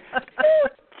going,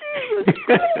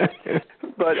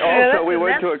 But also, we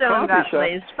went to a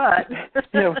coffee shop.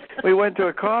 We went to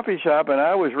a coffee shop, and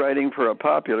I was writing for a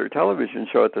popular television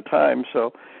show at the time,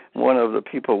 so one of the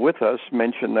people with us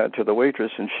mentioned that to the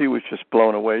waitress, and she was just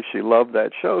blown away. She loved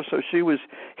that show, so she was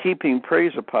heaping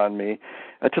praise upon me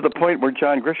to the point where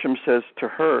John Grisham says to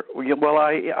her, "Well,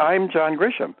 I'm John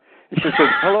Grisham." She said,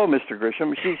 "Hello, Mr.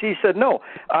 Grisham." He said, "No,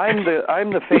 I'm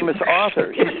the famous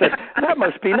author." She said, "That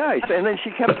must be nice." And then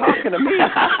she kept talking to me.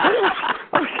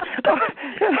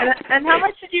 And how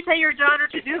much did you pay your daughter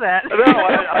to do that? No,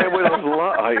 I would have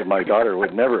my daughter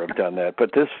would never have done that,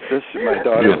 but this my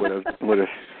daughter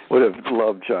would have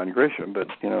loved John Grisham. But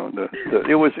you know,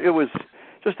 it was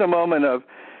just a moment of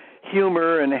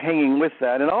humor and hanging with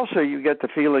that, and also you get the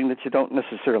feeling that you don't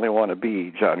necessarily want to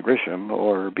be John Grisham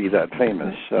or be that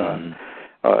famous.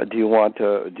 Do you want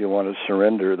to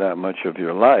surrender that much of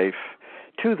your life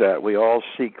to that? We all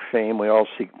seek fame, we all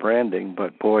seek branding,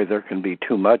 but boy, there can be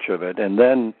too much of it. And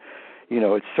then, you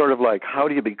know, it's sort of like, how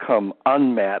do you become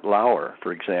un-Matt Lauer,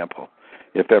 for example?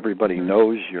 If everybody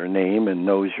knows your name and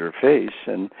knows your face,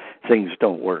 and things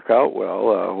don't work out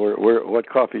well, what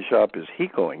coffee shop is he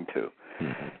going to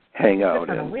hang out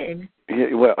in?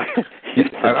 Yeah, well,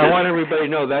 I want everybody to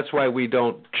know that's why we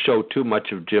don't show too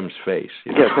much of Jim's face.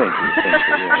 You know? Yeah, thank you.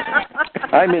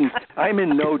 Yeah. I'm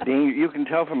in no danger. You can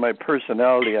tell from my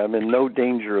personality, I'm in no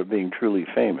danger of being truly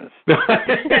famous.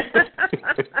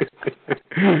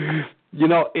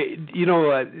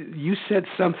 You said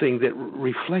something that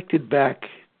reflected back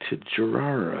to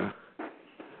Gerara,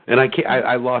 and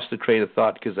I lost the train of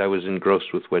thought because I was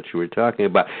engrossed with what you were talking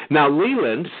about. Now,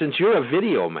 Leland, since you're a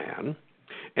video man,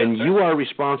 and you are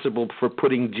responsible for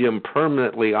putting Jim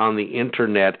permanently on the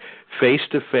internet,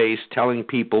 face-to-face, telling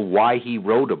people why he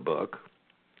wrote a book.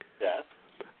 Yes.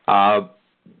 Are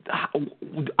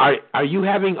you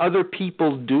having other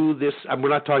people do this? We're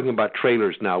not talking about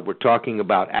trailers now. We're talking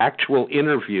about actual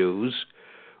interviews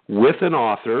with an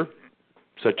author,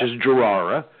 such as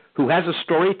Gerara, who has a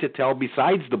story to tell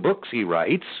besides the books he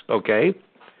writes, okay?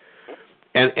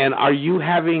 And are you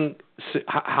having...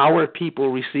 How are people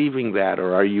receiving that,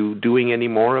 or are you doing any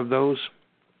more of those?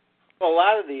 Well, a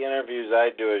lot of the interviews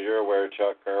I do, as you're aware,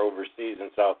 Chuck, are overseas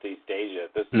in Southeast Asia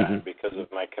at this time because of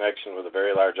my connection with a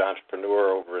very large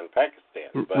entrepreneur over in Pakistan.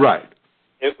 But right.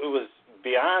 It was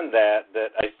beyond that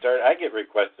I get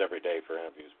requests every day for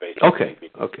interviews, basically.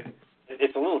 Okay.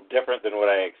 It's a little different than what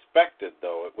I expected,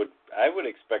 though. I would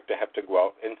expect to have to go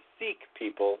out and seek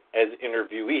people as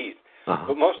interviewees.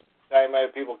 But most time I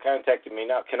have people contacting me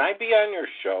now. Can I be on your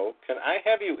show? Can I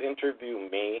have you interview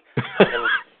me?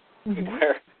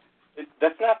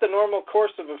 That's not the normal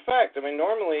course of effect. I mean,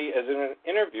 normally as an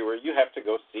interviewer, you have to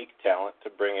go seek talent to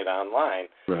bring it online.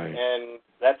 Right. And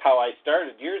that's how I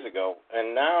started years ago.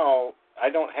 And now I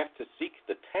don't have to seek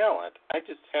the talent. I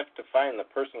just have to find the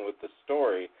person with the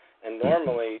story. And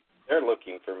normally they're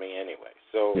looking for me anyway.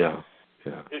 So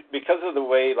because of the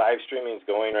way live streaming is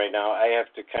going right now, I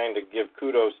have to kind of give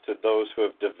kudos to those who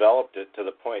have developed it to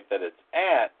the point that it's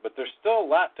at, but there's still a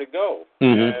lot to go.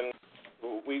 And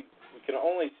we can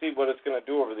only see what it's going to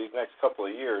do over these next couple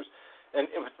of years. And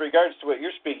with regards to what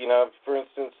you're speaking of, for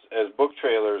instance, as book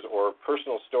trailers or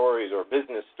personal stories or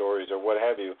business stories or what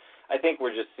have you, I think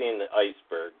we're just seeing the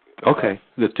iceberg. Okay,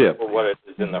 the tip. Or what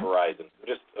is in the horizon.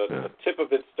 Just a tip of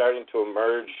it starting to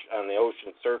emerge on the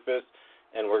ocean surface.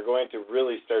 And we're going to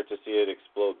really start to see it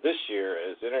explode this year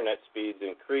as internet speeds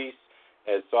increase,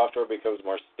 as software becomes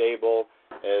more stable,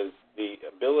 as the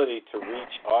ability to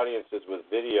reach audiences with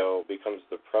video becomes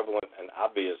the prevalent and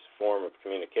obvious form of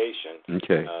communication.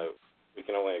 Okay. We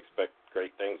can only expect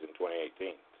great things in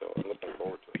 2018. So I'm looking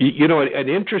forward to it. You know, an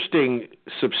interesting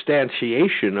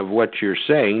substantiation of what you're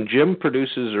saying, Jim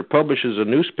produces or publishes a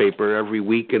newspaper every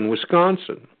week in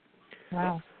Wisconsin.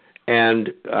 Wow.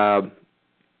 And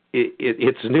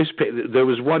it's a newspaper. There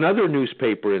was one other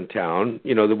newspaper in town,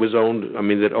 that was owned.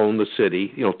 That owned the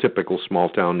city. Typical small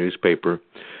town newspaper.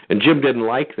 And Jim didn't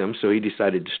like them, so he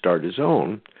decided to start his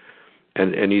own.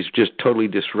 And he's just totally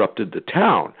disrupted the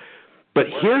town. But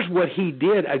here's what he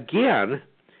did again.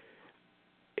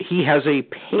 He has a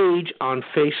page on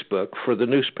Facebook for the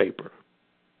newspaper.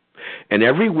 And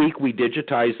every week we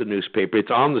digitize the newspaper.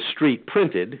 It's on the street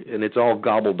printed, and it's all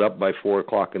gobbled up by 4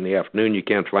 o'clock in the afternoon. You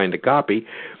can't find a copy.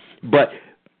 But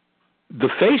the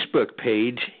Facebook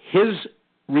page, his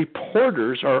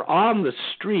reporters are on the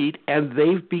street, and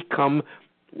they've become,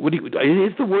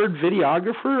 is the word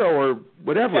videographer or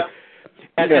whatever? Yeah.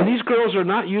 And these girls are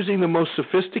not using the most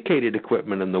sophisticated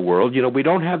equipment in the world. We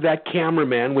don't have that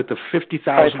cameraman with the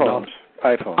 $50,000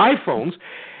 iPhones.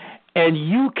 And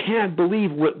you can't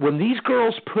believe when these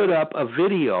girls put up a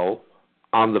video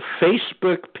on the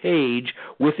Facebook page,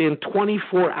 within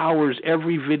 24 hours,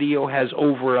 every video has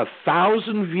over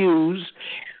 1,000 views,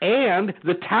 and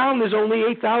the town is only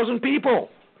 8,000 people.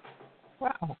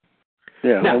 Wow.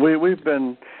 Yeah, now, we've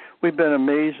been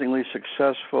amazingly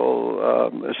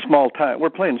successful. Small time. We're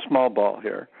playing small ball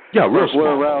here. Yeah, real small.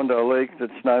 We're around a lake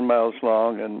that's 9 miles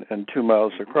long and 2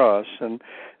 miles across, and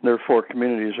there are 4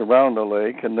 communities around the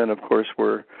lake, and then, of course,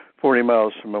 we're 40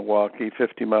 miles from Milwaukee,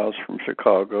 50 miles from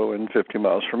Chicago, and 50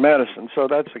 miles from Madison. So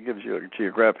that gives you a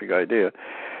geographic idea.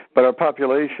 But our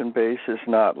population base is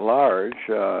not large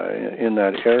in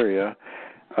that area.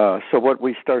 So what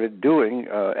we started doing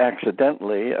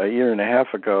accidentally a year and a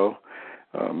half ago,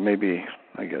 maybe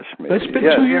It's been 2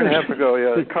 years. A year and a half ago,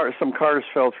 some cars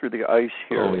fell through the ice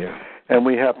here. Oh, yeah. And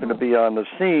we happened to be on the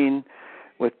scene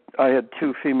I had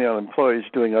 2 female employees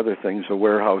doing other things, a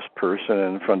warehouse person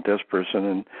and a front desk person,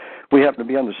 and we happened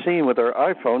to be on the scene with our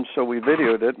iPhones, so we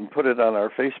videoed it and put it on our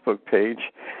Facebook page,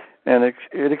 and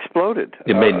it exploded.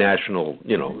 It made national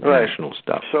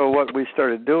stuff. So what we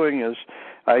started doing is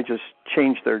I just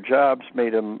changed their jobs,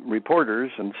 made them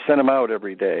reporters, and sent them out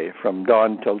every day from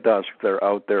dawn till dusk. They're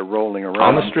out there rolling around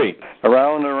on the street,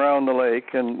 around and around the lake,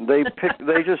 and they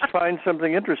just find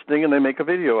something interesting and they make a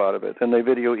video out of it, and they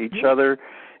video each other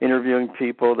interviewing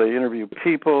people. They interview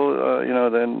people,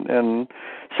 and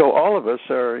so all of us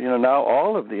are, now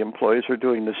all of the employees are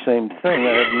doing the same thing.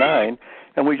 I have 9,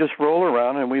 and we just roll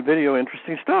around and we video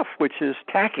interesting stuff, which is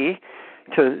tacky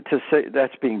to say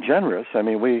that's being generous.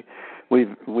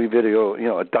 We video,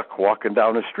 a duck walking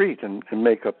down a street and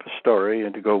make up a story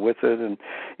and to go with it, and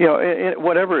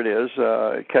whatever it is,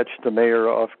 catch the mayor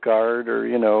off guard, or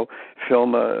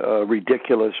film a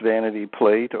ridiculous vanity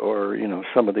plate, or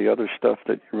some of the other stuff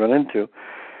that you run into,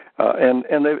 and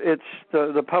it's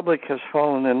the public has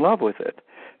fallen in love with it.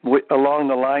 Along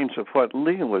the lines of what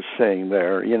Lee was saying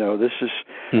there, this is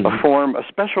a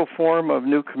special form of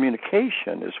new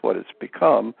communication is what it's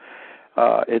become.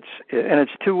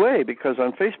 It's two-way, because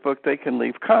on Facebook they can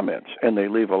leave comments, and they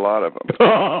leave a lot of them.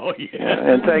 Oh,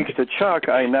 yeah. And thanks to Chuck,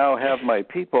 I now have my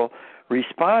people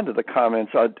respond to the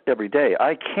comments every day.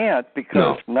 I can't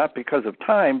not because of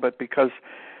time, but because,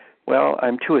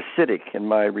 I'm too acidic in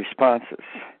my responses.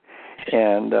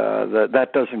 And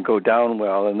that doesn't go down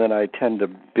well, and then I tend to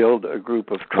build a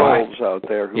group of trolls out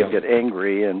there who get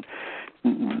angry, and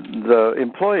the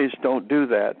employees don't do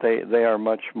that. They are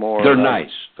much more. They're nice.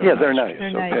 They're nice. They're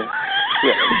okay. nice.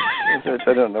 Yeah,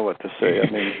 I don't know what to say.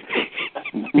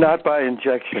 Not by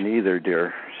injection either,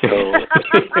 dear. So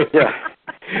yeah.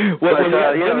 Well,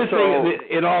 the other thing,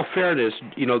 in all fairness,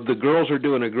 the girls are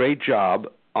doing a great job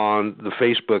on the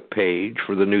Facebook page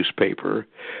for the newspaper.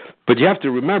 But you have to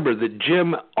remember that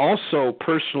Jim also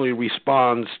personally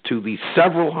responds to the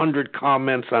several hundred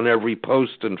comments on every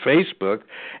post on Facebook,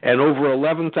 and over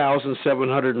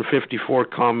 11,754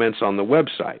 comments on the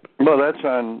website. Well, that's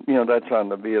on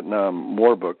the Vietnam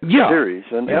War book series,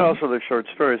 and also the short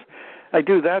stories. I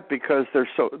do that because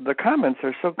the comments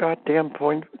are so goddamn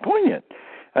poignant.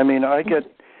 I get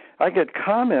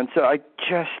comments that I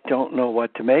just don't know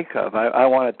what to make of. I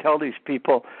want to tell these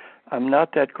people I'm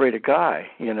not that great a guy,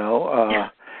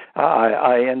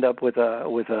 I end up with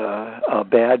a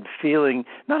bad feeling.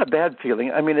 Not a bad feeling.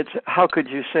 It's how could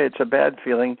you say it's a bad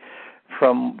feeling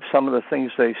from some of the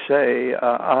things they say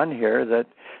on here that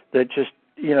just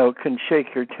can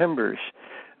shake your timbers.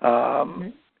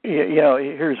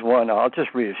 Here's one. I'll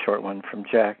just read a short one from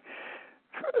Jack.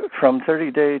 From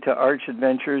 30-day to arch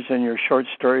adventures and your short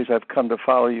stories, I've come to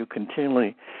follow you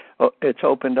continually. It's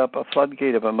opened up a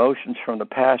floodgate of emotions from the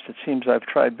past it seems I've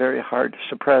tried very hard to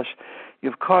suppress.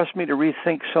 You've caused me to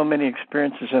rethink so many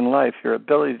experiences in life. Your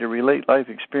ability to relate life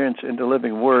experience into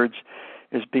living words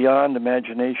is beyond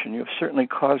imagination. You've certainly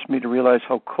caused me to realize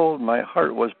how cold my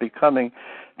heart was becoming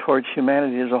towards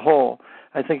humanity as a whole.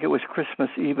 I think it was Christmas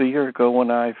Eve a year ago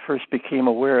when I first became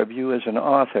aware of you as an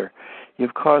author.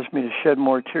 You've caused me to shed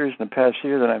more tears in the past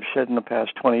year than I've shed in the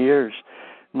past 20 years.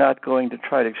 Not going to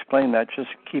try to explain that, just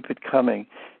keep it coming.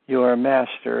 You are a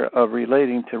master of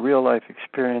relating to real-life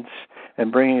experience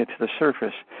and bringing it to the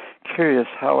surface. Curious,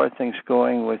 how are things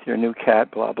going with your new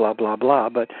cat, blah, blah, blah, blah.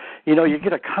 But, you know, you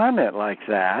get a comment like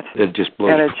that, it just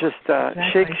blows. And it just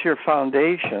shakes your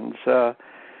foundations. You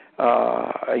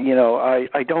know,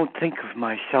 I don't think of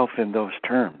myself in those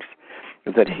terms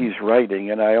that he's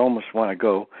writing, and I almost want to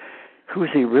go, who is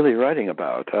he really writing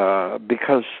about?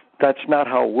 Because that's not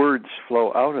how words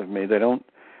flow out of me. They don't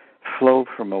flow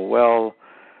from a well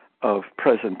of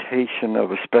presentation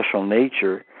of a special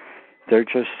nature. They're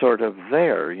just sort of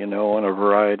there, you know, on a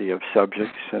variety of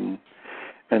subjects, and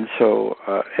so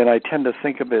I tend to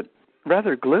think of it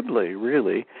rather glibly,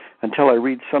 really, until I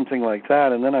read something like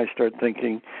that, and then I start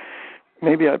thinking,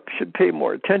 maybe I should pay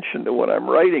more attention to what I'm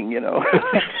writing, you know.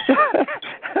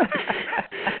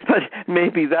 But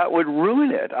maybe that would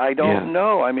ruin it. I don't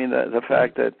know. I mean, the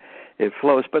fact that it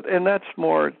flows. And that's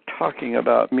more talking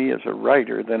about me as a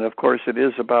writer than, of course, it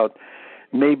is about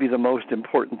maybe the most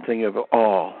important thing of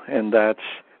all, and that's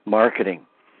marketing.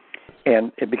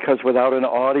 And because without an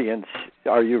audience,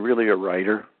 are you really a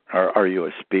writer? Are you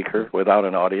a speaker without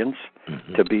an audience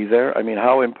to be there? I mean,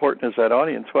 how important is that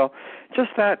audience? Well, just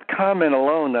that comment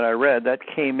alone that I read, that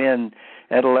came in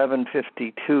at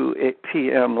 11:52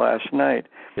 p.m. last night.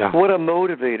 Yeah. What a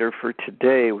motivator for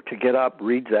today to get up,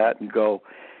 read that, and go,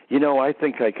 you know, I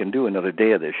think I can do another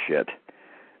day of this shit,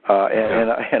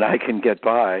 and I can get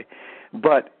by.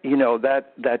 But, you know,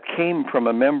 that came from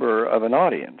a member of an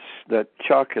audience that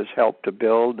Chuck has helped to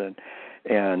build,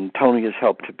 and Tony has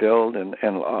helped to build, and a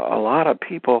lot of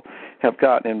people have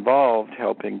gotten involved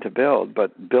helping to build.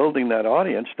 But building that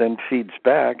audience then feeds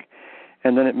back,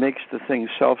 and then it makes the thing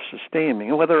self-sustaining.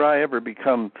 And whether I ever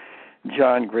become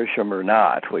John Grisham or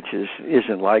not, which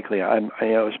isn't likely, as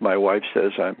my wife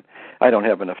says, I don't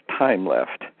have enough time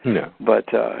left. No. But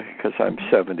because I'm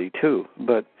 72.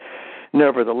 But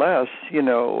nevertheless, you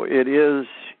know, it is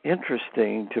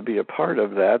interesting to be a part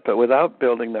of that, but without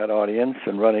building that audience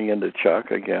and running into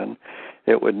Chuck again,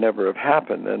 it would never have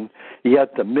happened. And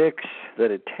yet the mix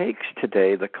that it takes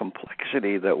today, the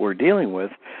complexity that we're dealing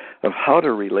with of how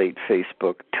to relate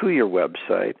Facebook to your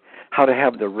website, how to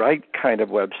have the right kind of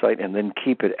website and then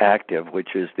keep it active,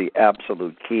 which is the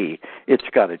absolute key. It's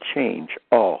got to change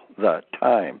all the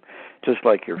time, just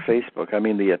like your Facebook. I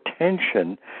mean, the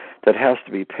attention that has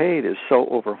to be paid is so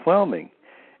overwhelming.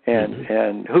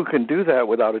 And who can do that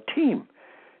without a team?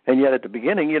 And yet at the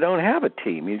beginning, you don't have a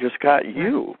team. You just got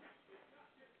you.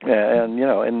 And you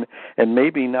know, and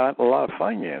maybe not a lot of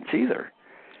finance either.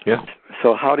 Yeah.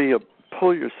 So how do you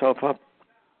pull yourself up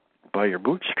by your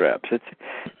bootstraps?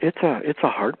 It's a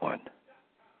hard one.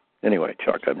 Anyway,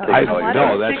 Chuck, I'm taking all your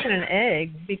time. That's chicken and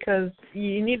egg, because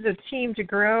you need the team to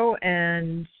grow,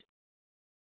 and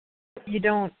you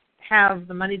don't have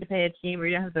the money to pay a team, or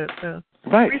you don't have the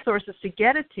resources to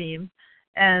get a team,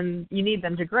 and you need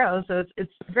them to grow. So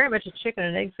it's very much a chicken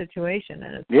and egg situation,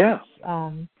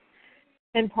 and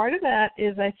and part of that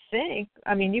is, I think,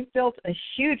 I mean, you've built a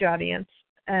huge audience,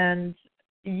 and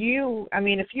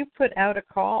if you put out a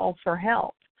call for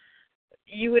help,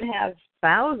 you would have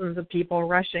thousands of people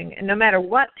rushing, and no matter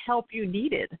what help you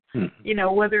needed, you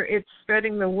know, whether it's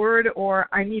spreading the word or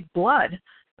I need blood,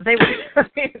 they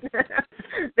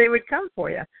would come for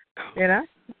you, you know?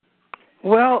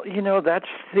 Well, you know, that's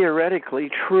theoretically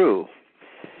true.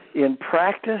 In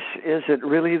practice, is it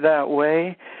really that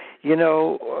way? You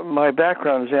know, my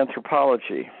background is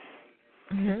anthropology.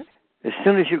 Mm-hmm. As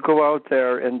soon as you go out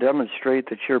there and demonstrate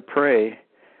that you're prey,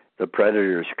 the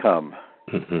predators come.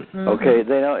 Mm-hmm. Okay,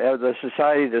 they don't. The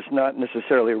society does not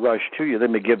necessarily rush to you. They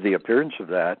may give the appearance of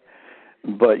that,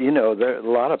 but you know, a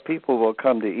lot of people will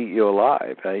come to eat you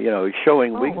alive. You know,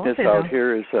 showing weakness out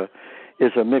here is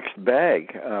a mixed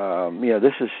bag. You know,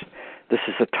 this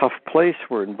is a tough place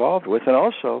we're involved with, and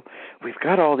also we've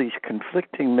got all these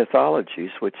conflicting mythologies,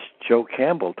 which Joe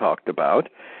Campbell talked about,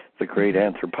 the great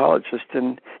anthropologist,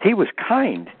 and he was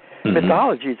kind. Mm-hmm.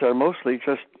 Mythologies are mostly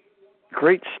just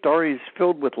great stories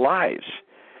filled with lies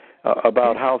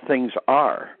about how things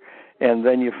are, and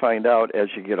then you find out as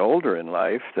you get older in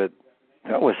life that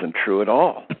wasn't true at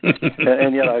all.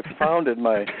 And yet I founded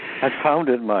my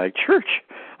church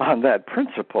on that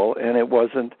principle, and there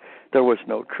was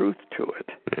no truth to it.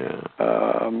 Yeah.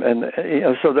 And you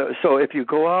know, so if you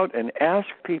go out and ask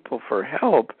people for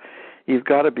help, you've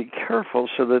got to be careful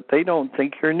so that they don't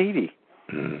think you're needy.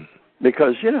 Mm.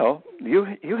 Because, you know,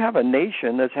 you have a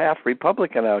nation that's half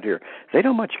Republican out here. They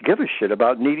don't much give a shit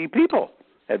about needy people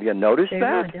Have you noticed they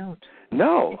that? Really don't.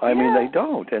 No, I mean they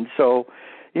don't, and so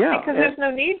because there's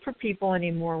no need for people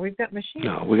anymore. We've got machines.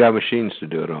 No, we got machines to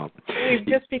do it all. We've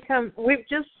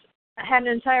just had an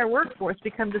entire workforce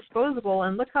become disposable,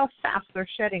 and look how fast they're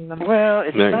shedding them. Well,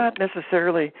 it's not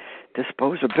necessarily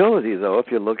disposability, though. If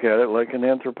you look at it like an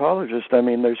anthropologist, I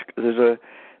mean, there's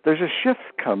a shift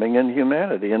coming in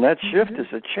humanity, and that shift is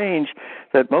a change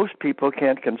that most people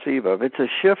can't conceive of. It's a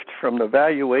shift from the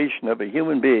valuation of a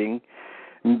human being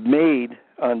made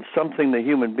on something the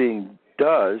human being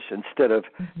does instead of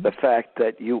the fact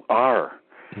that you are.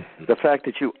 The fact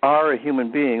that you are a human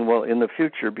being will in the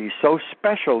future be so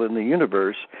special in the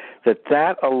universe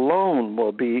that alone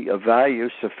will be a value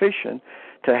sufficient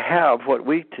to have what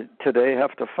we today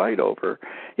have to fight over.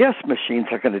 Yes, machines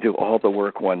are going to do all the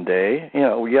work one day.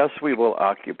 Yes, we will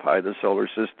occupy the solar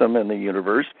system and the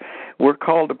universe. We're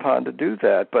called upon to do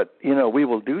that, but, we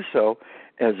will do so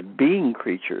as being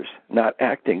creatures, not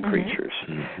acting creatures.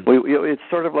 It's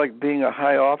sort of like being a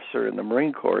high officer in the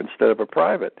Marine Corps instead of a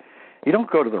private. You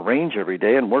don't go to the range every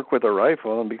day and work with a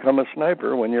rifle and become a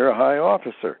sniper when you're a high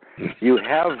officer. You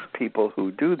have people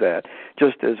who do that,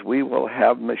 just as we will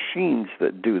have machines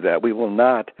that do that. We will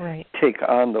not take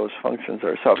on those functions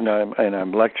ourselves. Now,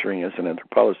 I'm lecturing as an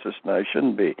anthropologist, and I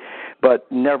shouldn't be. But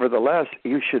nevertheless,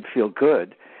 you should feel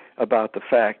good about the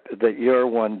fact that you're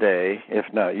one day,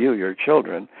 if not you, your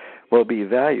children, will be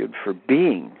valued for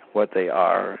being what they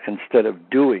are instead of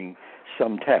doing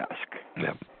some task.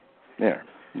 Yep. There.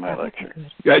 My lecture.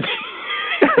 That's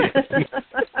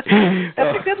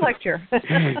a good lecture.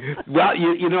 Well,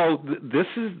 this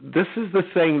is the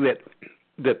thing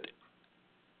that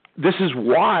this is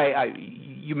why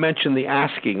you mentioned the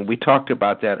asking. We talked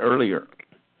about that earlier.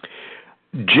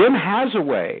 Jim has a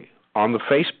way on the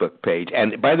Facebook page,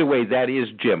 and by the way, that is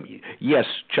Jim. Yes,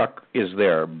 Chuck is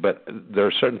there, but there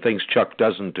are certain things Chuck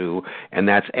doesn't do, and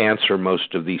that's answer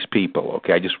most of these people.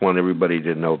 Okay, I just want everybody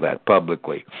to know that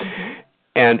publicly.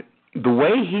 And the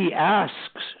way he asks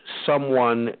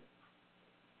someone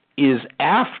is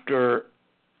after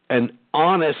an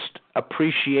honest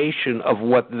appreciation of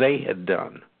what they had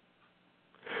done.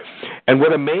 And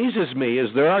what amazes me is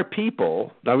there are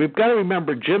people, now we've got to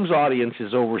remember Jim's audience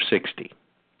is over 60,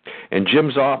 and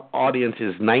Jim's audience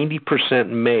is 90%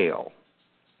 male.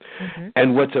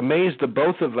 And what's amazed the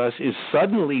both of us is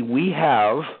suddenly we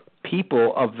have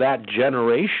people of that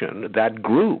generation, that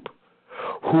group,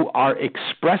 who are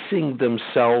expressing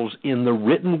themselves in the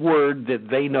written word that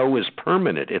they know is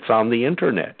permanent. It's on the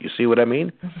Internet. You see what I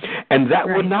mean? And that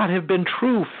would not have been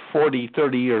true 40,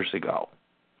 30 years ago.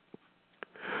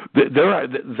 There are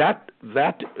that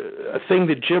thing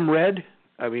that Jim read,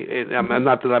 I mean,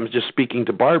 not that I'm just speaking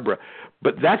to Barbara,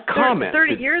 but that comment...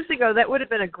 30 years ago, that would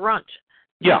have been a grunt.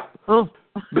 Yeah. Oh.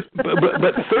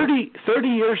 but 30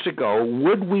 years ago,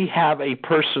 would we have a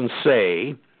person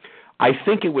say... I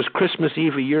think it was Christmas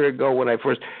Eve a year ago when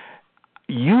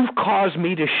you've caused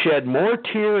me to shed more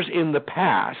tears in the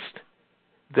past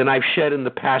than I've shed in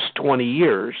the past 20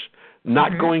 years.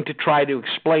 Not going to try to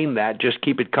explain that, just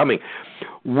keep it coming.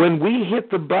 When we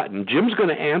hit the button, Jim's going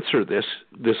to answer this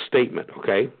statement,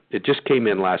 okay? It just came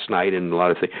in last night and a lot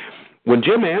of things. When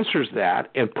Jim answers that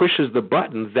and pushes the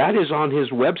button, that is on his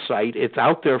website. It's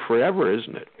out there forever,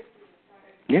 isn't it?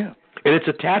 Yeah. And it's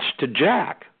attached to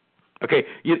Jack. Okay,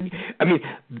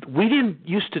 we didn't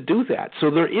used to do that. So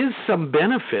there is some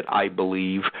benefit, I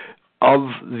believe, of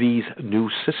these new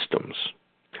systems.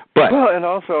 But and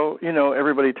also,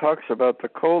 everybody talks about the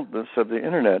coldness of the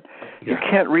Internet. You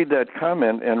can't read that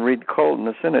comment and read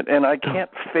coldness in it, and I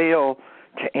can't fail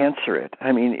to answer it.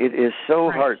 I mean, it is so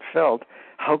heartfelt.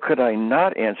 How could I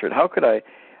not answer it? How could I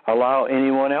allow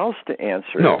anyone else to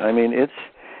answer it? I mean,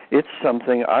 it's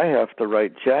something I have to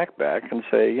write Jack back and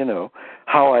say,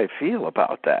 how I feel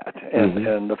about that,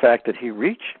 and the fact that he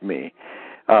reached me,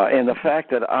 and the fact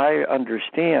that I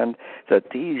understand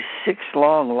that these 6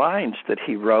 long lines that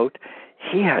he wrote,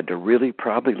 he had to really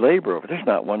probably labor over. There's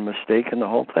not one mistake in the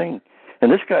whole thing,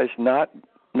 and this guy's not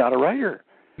a writer.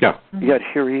 Yeah. Yet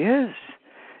here he is,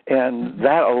 and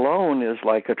that alone is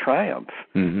like a triumph.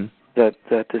 That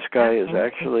this guy is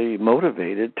actually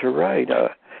motivated to write.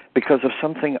 Because of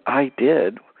something I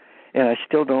did, and I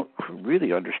still don't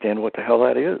really understand what the hell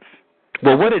that is.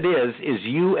 Well, what it is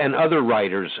you and other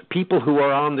writers, people who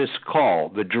are on this call,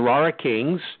 the Gerara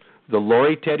Kings, the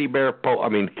Lori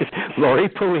Lori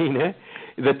Polina,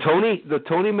 the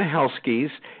Tony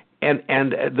Mihalskis, and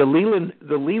the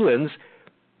Lelands,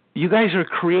 you guys are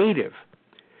creative.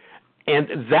 And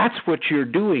that's what you're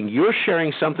doing. You're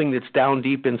sharing something that's down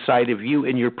deep inside of you,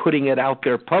 and you're putting it out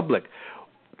there public.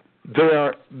 there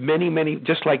are many,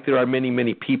 just like there are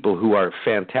many people who are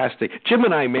fantastic. Jim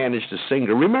and I managed a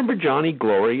singer. Remember Johnny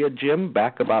Gloria, Jim,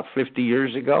 back about 50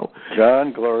 years ago?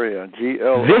 John Gloria,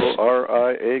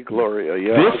 Gloria, Gloria.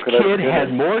 Yeah. This kid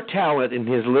had more talent in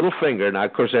his little finger. Now,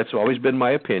 of course, that's always been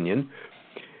my opinion.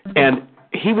 And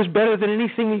he was better than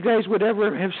anything you guys would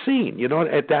ever have seen,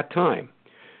 at that time.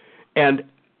 And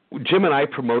Jim and I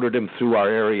promoted him through our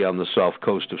area on the south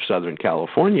coast of Southern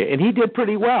California, and he did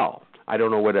pretty well. I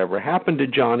don't know whatever happened to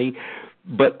Johnny,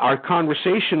 but our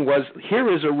conversation was,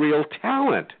 here is a real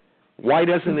talent. Why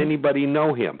doesn't anybody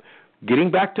know him? Getting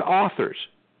back to authors,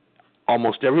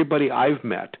 almost everybody I've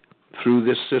met through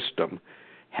this system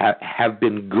have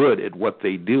been good at what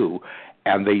they do,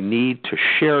 and they need to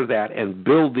share that and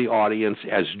build the audience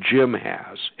as Jim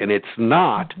has. And it's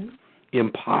not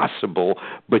impossible,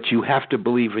 but you have to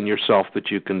believe in yourself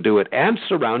that you can do it and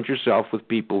surround yourself with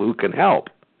people who can help.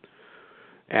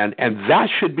 And that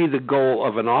should be the goal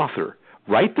of an author.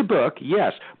 Write the book,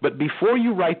 yes, but before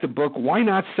you write the book, why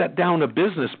not set down a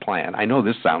business plan? I know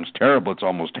this sounds terrible. It's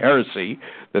almost heresy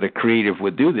that a creative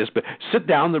would do this, but sit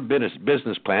down the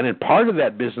business plan, and part of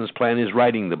that business plan is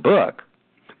writing the book.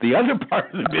 The other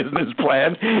part of the business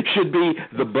plan should be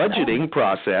the budgeting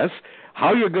process,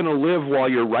 how you're going to live while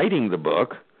you're writing the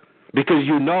book, because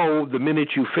the minute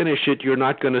you finish it, you're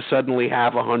not going to suddenly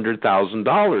have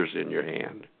 $100,000 in your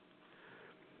hand.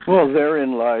 Well,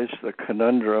 therein lies the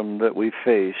conundrum that we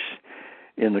face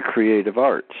in the creative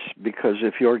arts, because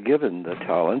if you're given the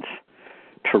talent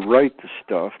to write the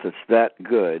stuff that's that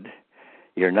good,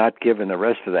 you're not given the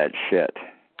rest of that shit.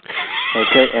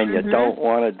 Okay, and you don't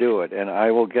want to do it, and I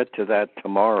will get to that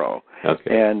tomorrow. Okay.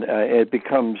 And it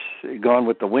becomes gone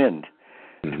with the wind.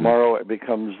 Tomorrow it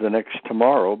becomes the next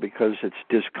tomorrow, because it's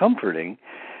discomforting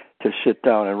to sit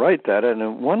down and write that. And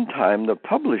at one time, the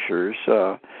publishers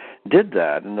did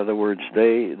that. In other words,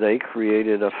 they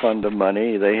created a fund of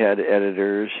money. They had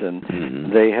editors,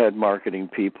 and they had marketing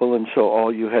people, and so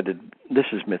all you had to, this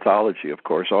is mythology, of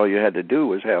course, all you had to do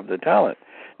was have the talent.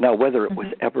 Now, whether it was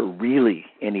ever really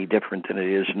any different than it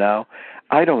is now,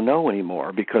 I don't know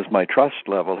anymore, because my trust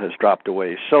level has dropped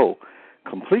away so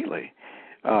completely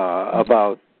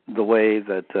about the way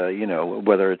that,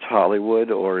 whether it's Hollywood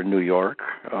or New York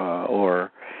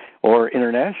or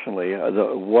internationally,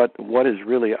 what is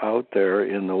really out there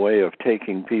in the way of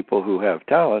taking people who have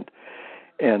talent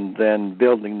and then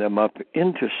building them up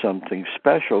into something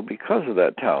special because of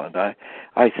that talent.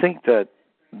 I think that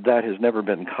has never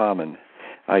been common.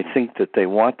 I think that they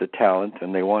want the talent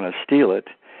and they want to steal it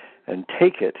and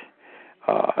take it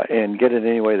and get it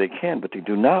any way they can, but they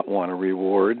do not want to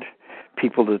reward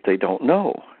people that they don't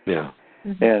know. Yeah.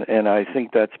 And I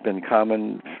think that's been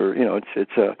common for,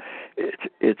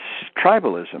 it's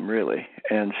tribalism, really.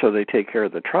 And so they take care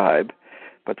of the tribe,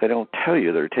 but they don't tell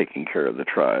you they're taking care of the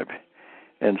tribe.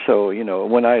 And so,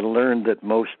 when I learned that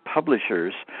most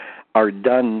publishers are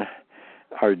done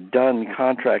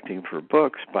contracting for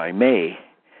books by May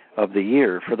of the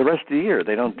year, for the rest of the year,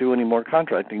 they don't do any more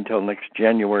contracting until next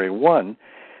January 1.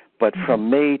 But from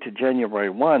May to January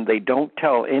 1, they don't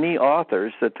tell any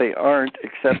authors that they aren't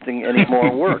accepting any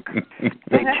more work.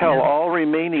 They tell all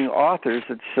remaining authors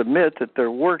that submit that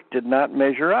their work did not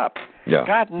measure up. Yeah.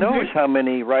 God knows how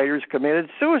many writers committed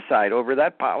suicide over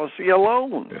that policy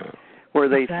alone, where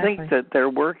they think that their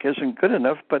work isn't good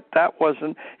enough, but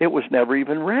it was never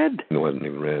even read. It wasn't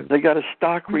even read. They got a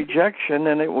stock rejection,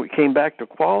 and it came back to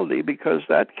quality because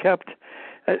that kept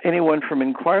anyone from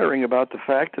inquiring about the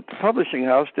fact that the publishing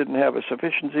house didn't have a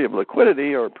sufficiency of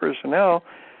liquidity or personnel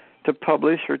to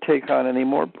publish or take on any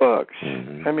more books.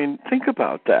 I mean, think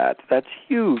about that. That's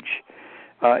huge.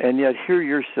 And yet here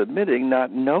you're submitting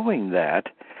not knowing that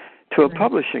to a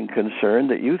publishing concern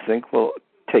that you think will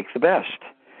take the best.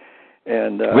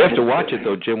 And we have to watch it,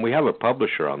 though, Jim. We have a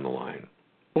publisher on the line.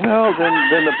 Well,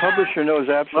 then the publisher knows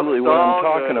absolutely what I'm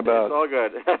talking about. It's all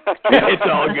good. It's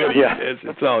all good. Yeah,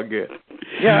 it's all good.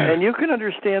 Yeah, and you can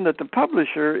understand that the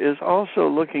publisher is also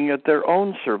looking at their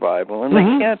own survival, and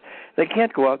they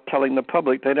can't go out telling the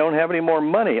public they don't have any more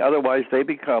money. Otherwise,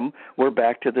 we're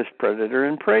back to this predator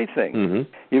and prey thing.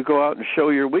 You go out and show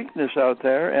your weakness out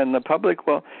there, and the public,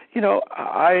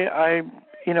 I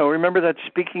remember that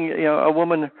speaking. A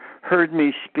woman heard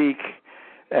me speak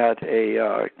at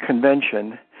a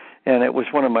convention, and it was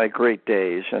one of my great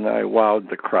days, and I wowed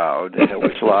the crowd, and it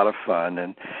was a lot of fun.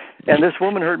 And this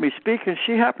woman heard me speak, and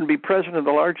she happened to be president of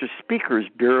the largest speakers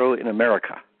bureau in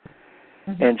America.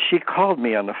 And she called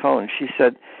me on the phone. She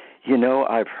said,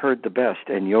 I've heard the best,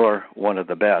 and you're one of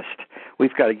the best.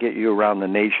 we've got to get you around the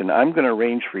nation. I'm going to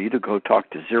arrange for you to go talk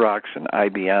to Xerox and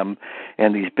IBM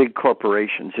and these big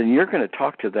corporations, and you're going to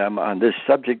talk to them on this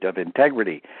subject of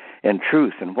integrity and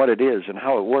truth and what it is and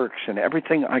how it works and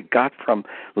everything I got from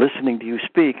listening to you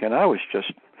speak. And I was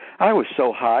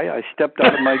so high, I stepped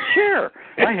out of my chair.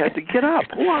 I had to get up.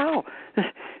 Wow.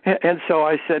 And so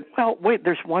I said, well, wait,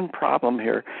 there's one problem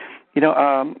here.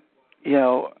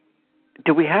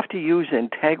 Do we have to use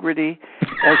integrity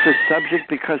as a subject?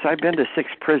 Because I've been to 6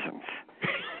 prisons.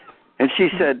 And she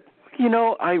said,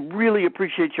 I really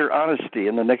appreciate your honesty.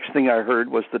 And the next thing I heard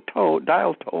was the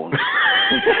dial tone.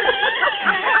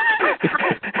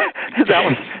 That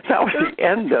was the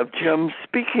end of Jim's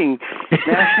national speaking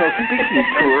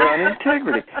tour on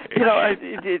integrity.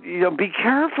 Be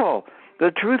careful.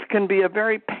 The truth can be a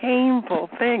very painful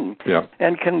thing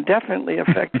and can definitely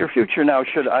affect your future. Now,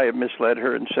 should I have misled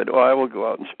her and said, I will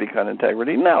go out and speak on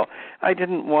integrity? No, I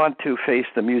didn't want to face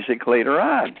the music later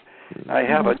on. I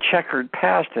have a checkered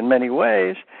past in many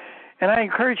ways, and I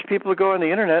encourage people to go on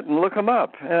the Internet and look them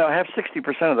up. I have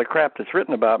 60% of the crap that's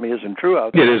written about me isn't true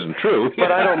out there. It isn't true.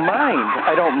 But I don't mind.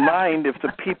 I don't mind if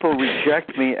the people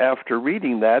reject me after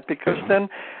reading that, because then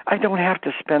I don't have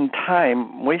to spend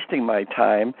time, wasting my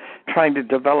time, trying to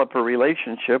develop a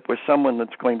relationship with someone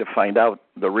that's going to find out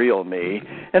the real me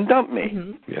and dump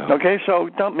me. Okay, so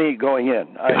dump me going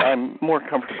in. I'm more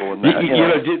comfortable in that.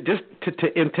 Just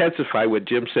to intensify what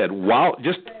Jim said,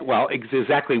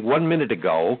 exactly 1 minute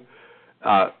ago,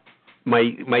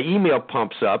 my email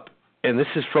pumps up, and this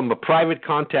is from a private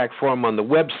contact form on the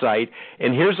website,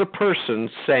 and here's a person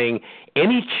saying,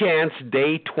 any chance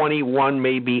day 21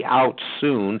 may be out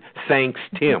soon, thanks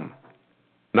Tim.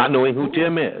 Not knowing who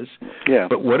Tim is. Yeah.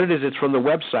 But what it is, it's from the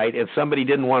website, and somebody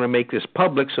didn't want to make this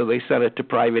public, so they sent it to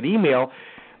private email,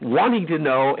 wanting to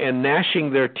know and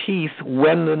gnashing their teeth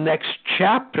when the next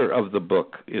chapter of the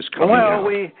book is coming out.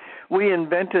 Well, we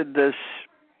invented this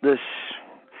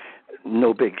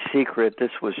no big secret. This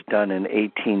was done in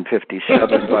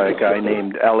 1857 by a guy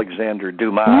named Alexander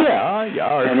Dumas.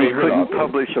 And he couldn't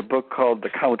publish a book called The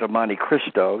Count of Monte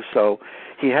Cristo, so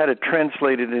he had it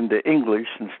translated into English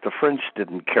since the French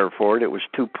didn't care for it. It was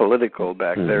too political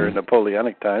back there in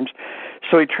Napoleonic times.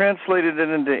 So he translated it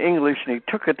into English, and he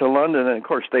took it to London, and of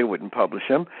course they wouldn't publish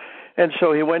him. And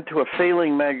so he went to a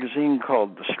failing magazine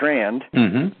called The Strand,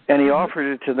 and he offered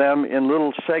it to them in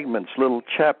little segments, little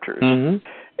chapters.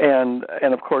 And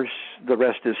of course, the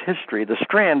rest is history. The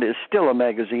Strand is still a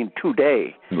magazine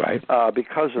today,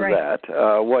 because of that.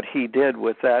 What he did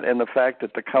with that, and the fact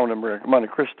that The Count of Monte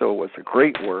Cristo was a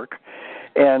great work.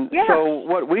 And so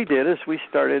what we did is we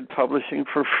started publishing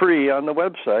for free on the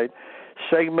website,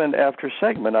 segment after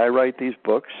segment. I write these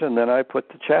books, and then I put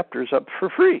the chapters up for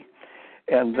free.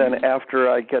 And then after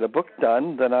I get a book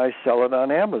done, then I sell it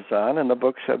on Amazon, and the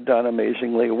books have done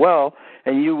amazingly well.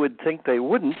 And you would think they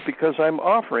wouldn't, because I'm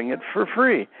offering it for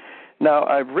free. Now,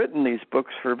 I've written these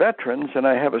books for veterans, and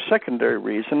I have a secondary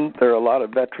reason. There are a lot of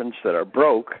veterans that are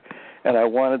broke, and I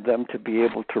wanted them to be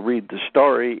able to read the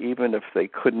story even if they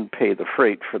couldn't pay the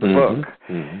freight for the book.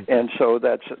 And so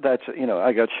that's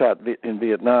I got shot in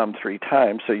Vietnam 3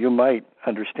 times, so you might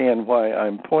understand why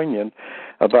I'm poignant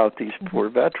about these poor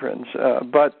veterans.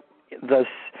 But the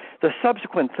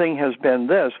subsequent thing has been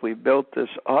this. We built this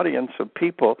audience of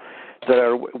people that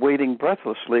are waiting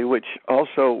breathlessly, which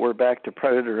also we're back to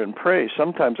predator and prey.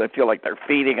 Sometimes I feel like they're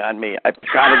feeding on me. I've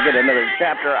got to get another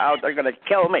chapter out. They're going to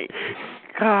kill me.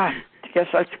 God, yes,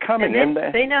 that's coming. And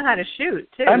they know how to shoot,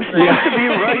 too. I'm supposed to be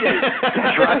writing.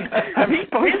 That's right. These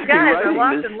guys are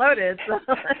locked and loaded. So.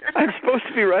 I'm supposed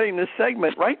to be writing this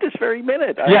segment right this very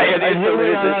minute.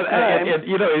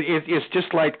 It's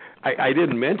just like, I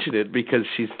didn't mention it because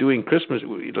she's doing Christmas.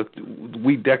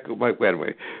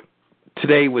 Anyway,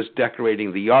 today was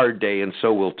decorating the yard day, and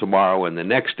so will tomorrow and the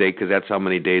next day, because that's how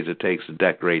many days it takes to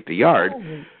decorate the yard.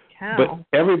 But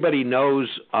everybody knows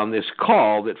on this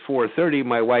call that 4:30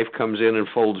 my wife comes in and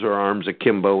folds her arms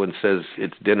akimbo and says,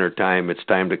 it's dinner time, it's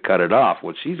time to cut it off.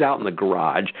 Well, she's out in the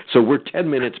garage, so we're 10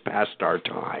 minutes past our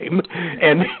time.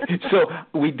 And so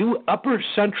we do Upper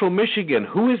Central Michigan.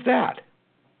 Who is that?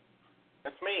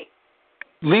 That's me.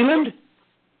 Leland?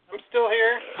 I'm still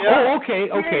here. Yeah.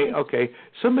 Oh, okay.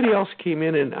 Somebody else came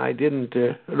in and I didn't.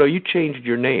 No, you changed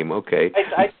your name. Okay.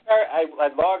 I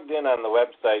logged in on the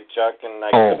website, Chuck, and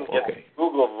I couldn't get the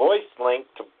Google Voice link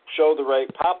to show the right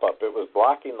pop-up. It was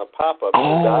blocking the pop-up.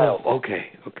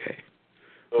 Okay.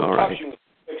 So all right.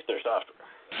 Fix their software.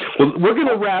 Well, we're going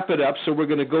to wrap it up, so we're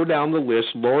going to go down the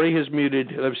list. Lori has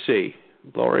muted. Let's see.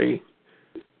 Lori.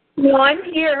 No, I'm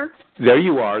here. There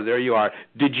you are.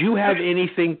 Did you have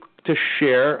anything to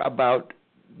share about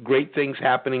great things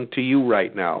happening to you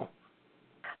right now?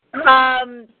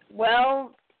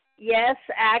 Well, yes,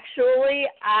 actually,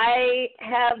 I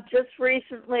have just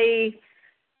recently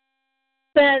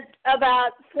spent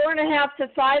about 4.5 to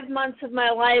 5 months of my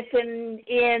life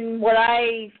in what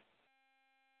I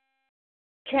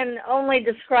can only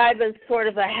describe as sort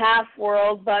of a half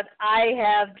world, but I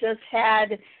have just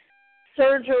had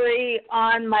surgery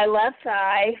on my left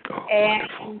eye,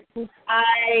 and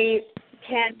I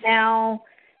can now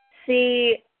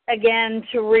see again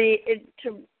to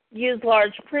use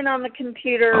large print on the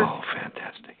computer. Oh,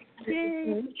 fantastic.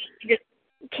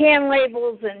 Can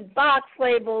labels and box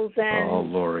labels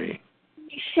and Lori.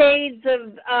 Shades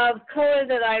of color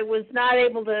that I was not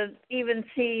able to even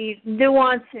see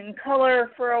nuance in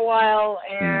color for a while.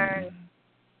 And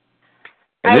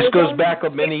this goes back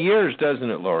many years, doesn't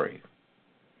it, Lori?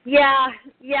 Yeah,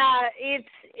 it's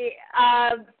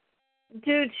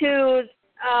due to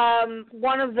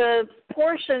one of the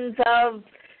portions of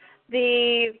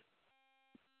the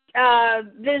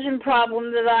vision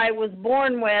problem that I was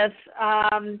born with,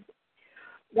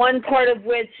 one part of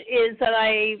which is that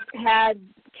I had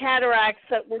cataracts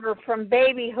that were from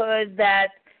babyhood, that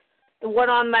the one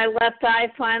on my left eye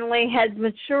finally had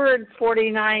matured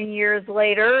 49 years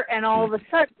later, and all of a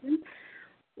sudden,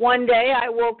 one day I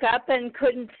woke up and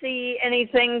couldn't see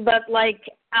anything but like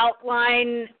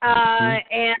outline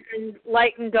and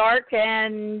light and dark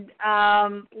and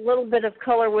a little bit of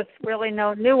color with really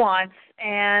no nuance.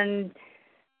 And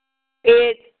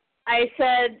I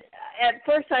said, at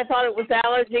first I thought it was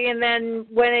allergy, and then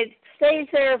when it stays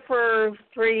there for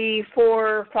 3,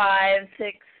 4, 5,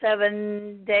 6,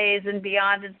 7 days and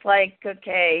beyond, it's like,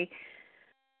 okay,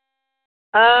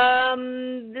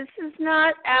 this is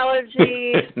not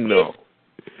allergy. No.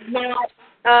 It's not,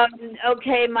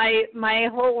 okay, my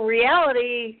whole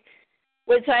reality,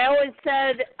 which I always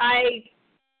said I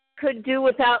could do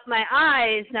without my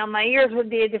eyes. Now, my ears would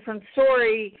be a different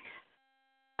story.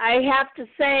 I have to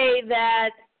say that,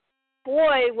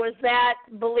 boy, was that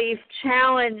belief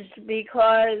challenged,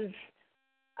 because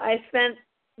I spent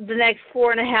the next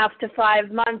 4.5 to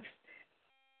 5 months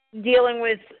dealing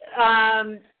with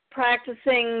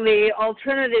practicing the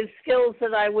alternative skills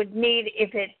that I would need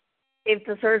if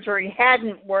the surgery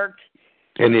hadn't worked.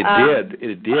 And it did.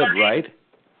 It did, right?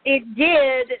 It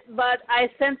did, but I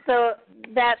spent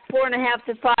that 4.5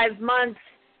 to 5 months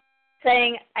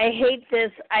saying, I hate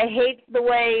this. I hate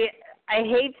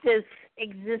this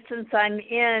existence I'm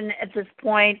in at this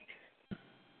point.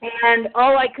 And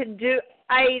all I could do,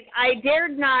 I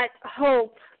dared not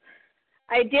hope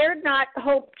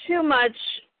too much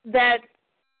that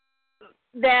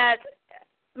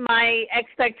my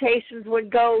expectations would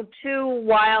go too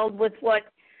wild with what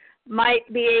might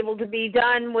be able to be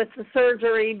done with the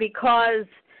surgery, because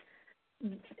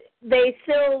they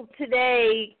still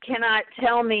today cannot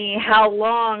tell me how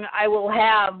long I will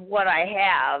have what I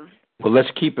have. Well,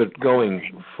 let's keep it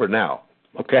going for now,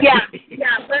 okay?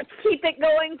 Yeah, let's keep it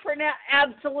going for now,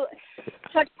 absolutely.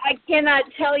 Chuck, I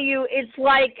cannot tell you, it's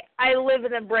like I live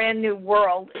in a brand new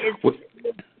world. It's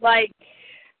like...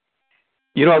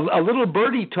 You know, a little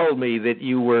birdie told me that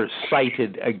you were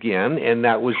sighted again, and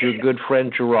that was your good friend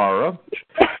Gerara.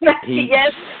 He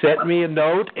sent me a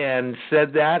note and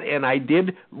said that, and I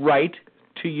did write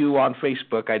to you on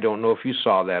Facebook. I don't know if you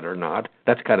saw that or not.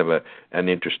 That's kind of an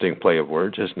interesting play of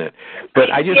words, isn't it? But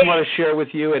I just want to share with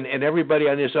you and everybody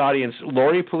on this audience,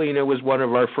 Lori Polina was one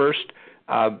of our first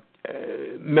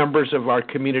members of our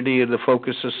community of the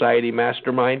Focus Society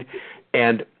Mastermind,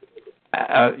 and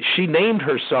she named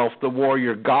herself the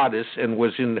Warrior Goddess and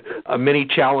was in many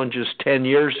challenges 10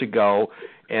 years ago,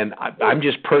 and I'm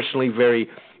just personally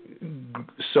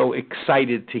so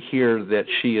excited to hear that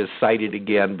she is sighted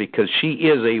again, because she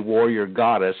is a warrior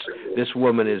goddess. This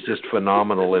woman is just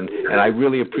phenomenal, and I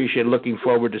really appreciate looking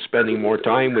forward to spending more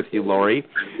time with you, Lori.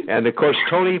 And, of course,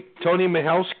 Tony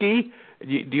Mihalski,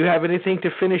 do you have anything to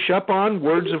finish up on?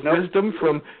 Words of wisdom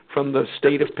from the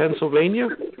state of Pennsylvania?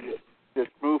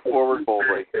 Just move forward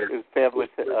boldly. It was fabulous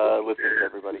listening to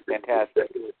everybody. Fantastic.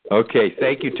 Okay,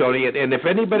 thank you, Tony. And if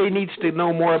anybody needs to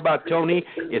know more about Tony,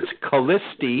 it's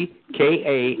Kallisti,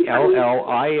 Kallisti,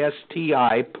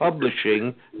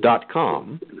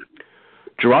 publishing.com.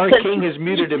 Gerard King has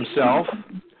muted himself.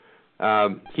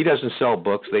 He doesn't sell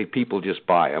books. People just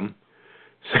buy them.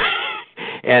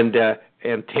 And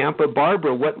Tampa,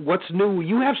 Barbara, what's new?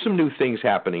 You have some new things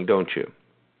happening, don't you?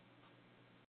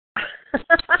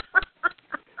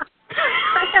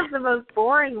 I have the most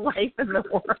boring life in the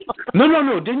world.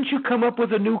 No. Didn't you come up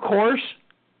with a new course?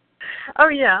 Oh,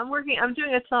 yeah. I'm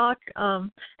doing a talk.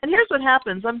 And here's what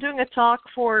happens. I'm doing a talk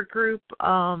for a group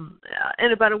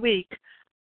in about a week.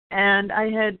 And I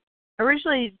had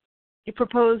originally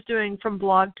proposed doing from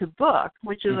blog to book,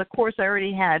 which is a course I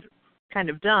already had kind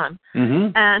of done.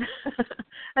 Mm-hmm. And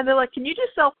they're like, can you do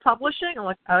self-publishing? I'm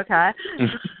like, okay.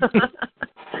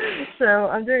 So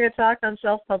I'm doing a talk on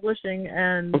self-publishing,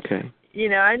 and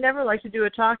I never like to do a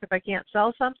talk if I can't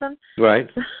sell something. Right.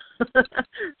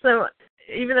 So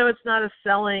even though it's not a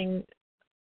selling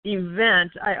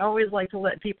event, I always like to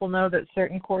let people know that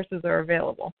certain courses are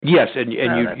available. Yes, and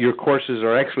your courses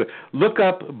are excellent. Look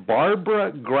up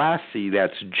Barbara Grassi,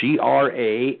 that's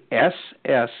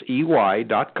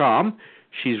GRASSEY.com.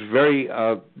 She's very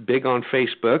big on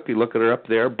Facebook. You look at her up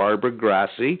there, Barbara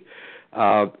Grassi.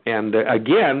 And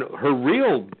again, her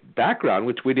real background,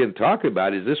 which we didn't talk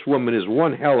about, is this woman is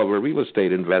one hell of a real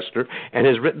estate investor and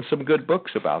has written some good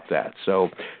books about that. So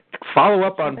follow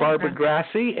up on Barbara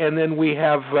Grassi, and then we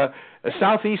have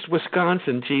Southeast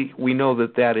Wisconsin. We know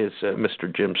that is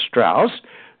Mr. Jim Strauss,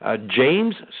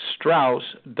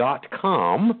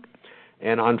 JamesStrauss.com,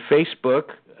 and on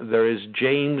Facebook there is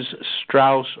James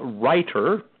Strauss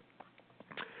Writer,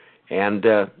 and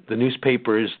the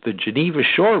newspaper is the Geneva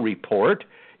Shore Report.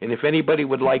 And if anybody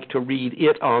would like to read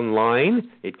it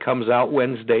online, it comes out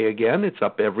Wednesday again. It's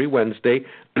up every Wednesday,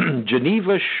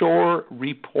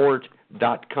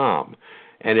 GenevaShoreReport.com.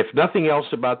 And if nothing else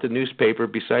about the newspaper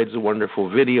besides the wonderful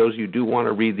videos, you do want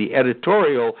to read the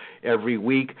editorial every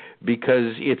week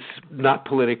because it's not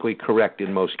politically correct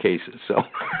in most cases. So,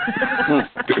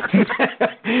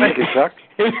 thank you, Chuck.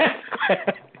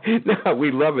 No,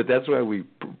 we love it. That's why we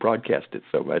broadcast it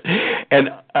so much. And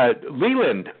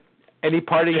Leland. Any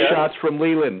parting shots from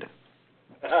Leland?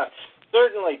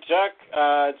 Certainly, Chuck.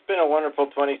 It's been a wonderful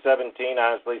 2017,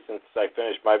 honestly, since I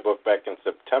finished my book back in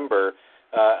September.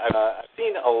 I've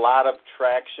seen a lot of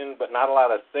traction, but not a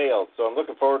lot of sales. So I'm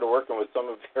looking forward to working with some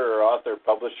of your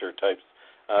author-publisher types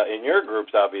in your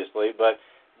groups, obviously. But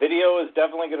video is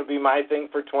definitely going to be my thing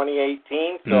for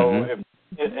 2018. So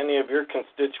if any of your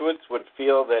constituents would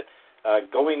feel that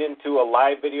going into a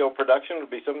live video production would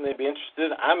be something they'd be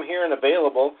interested in, I'm here and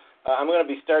available. I'm going to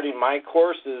be starting my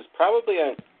courses probably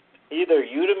on either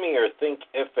Udemy or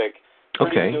Thinkific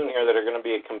pretty soon here that are going to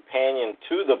be a companion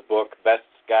to the book, Best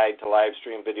Guide to Live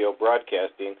Stream Video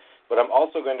Broadcasting. But I'm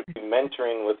also going to be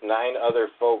mentoring with 9 other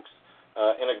folks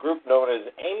in a group known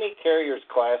as Amy Carrier's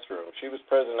Classroom. She was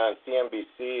present on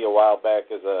CNBC a while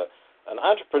back as an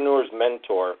entrepreneur's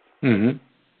mentor. Mm-hmm.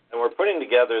 And we're putting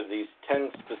together these 10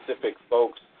 specific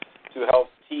folks to help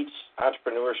teach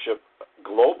entrepreneurship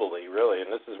globally, really,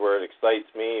 and this is where it excites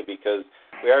me because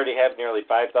we already have nearly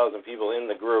 5,000 people in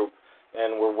the group,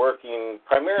 and we're working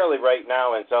primarily right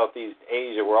now in Southeast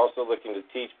Asia. We're also looking to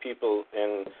teach people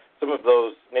in some of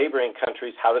those neighboring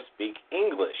countries how to speak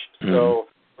English. So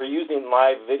we're using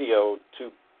live video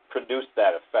to produce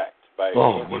that effect by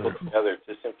getting people together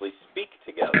to simply speak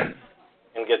together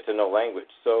and get to know language.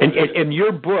 So, and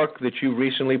your book that you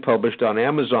recently published on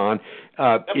Amazon,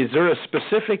 is there a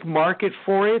specific market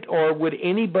for it, or would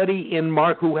anybody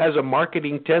who has a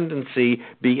marketing tendency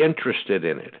be interested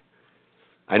in it?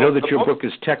 I know that your book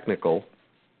is technical.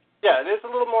 Yeah, it is a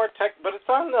little more tech, but it's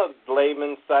on the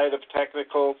layman's side of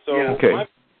technical. So my book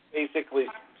basically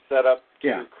set up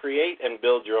to create and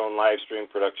build your own live stream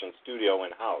production studio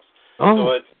in-house.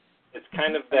 So it's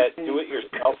kind of that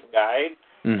do-it-yourself guide.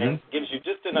 And gives you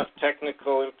just enough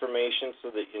technical information so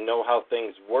that you know how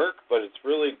things work, but it's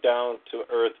really down to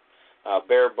earth,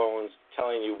 bare bones,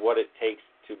 telling you what it takes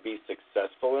to be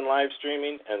successful in live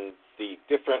streaming and the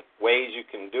different ways you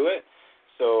can do it.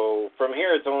 So from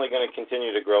here, it's only going to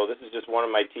continue to grow. This is just one of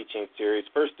my teaching series,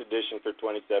 first edition for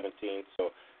 2017.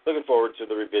 So looking forward to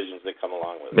the revisions that come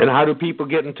along with it. And how do people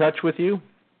get in touch with you?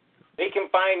 They can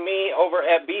find me over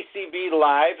at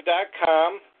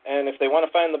bcblive.com. And if they want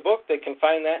to find the book, they can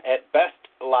find that at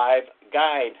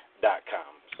bestliveguide.com.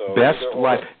 So Best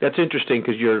Live. That's interesting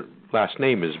because your last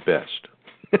name is Best.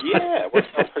 Yeah, it works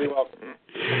out pretty well.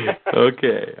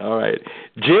 Okay, all right.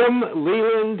 Jim,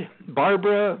 Leland,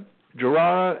 Barbara,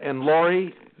 Gerara, and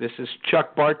Lori, this is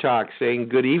Chuck Bartok saying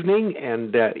good evening.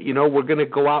 And, we're going to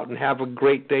go out and have a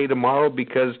great day tomorrow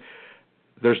because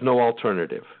there's no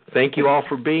alternative. Thank you all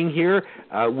for being here.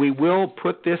 We will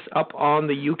put this up on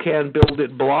the You Can Build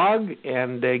It blog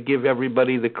and give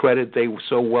everybody the credit they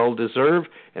so well deserve.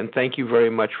 And thank you very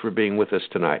much for being with us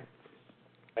tonight.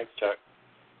 Thanks, Chuck.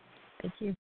 Thank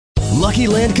you. Lucky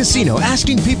Land Casino,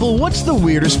 asking people, what's the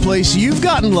weirdest place you've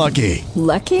gotten lucky?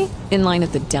 Lucky? In line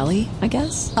at the deli, I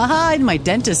guess? Aha, in my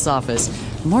dentist's office.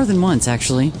 More than once,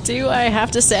 actually. Do I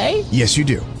have to say? Yes, you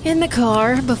do. In the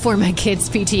car before my kids'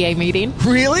 PTA meeting.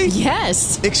 Really?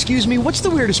 Yes. Excuse me, what's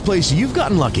the weirdest place you've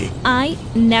gotten lucky? I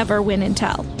never win and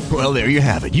tell. Well, there you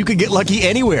have it. You can get lucky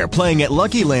anywhere, playing at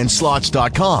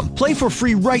LuckyLandSlots.com. Play for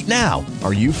free right now.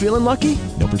 Are you feeling lucky?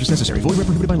 No purchase necessary. Void where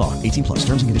prohibited by law. 18+.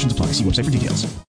 Terms and conditions apply. See website for details.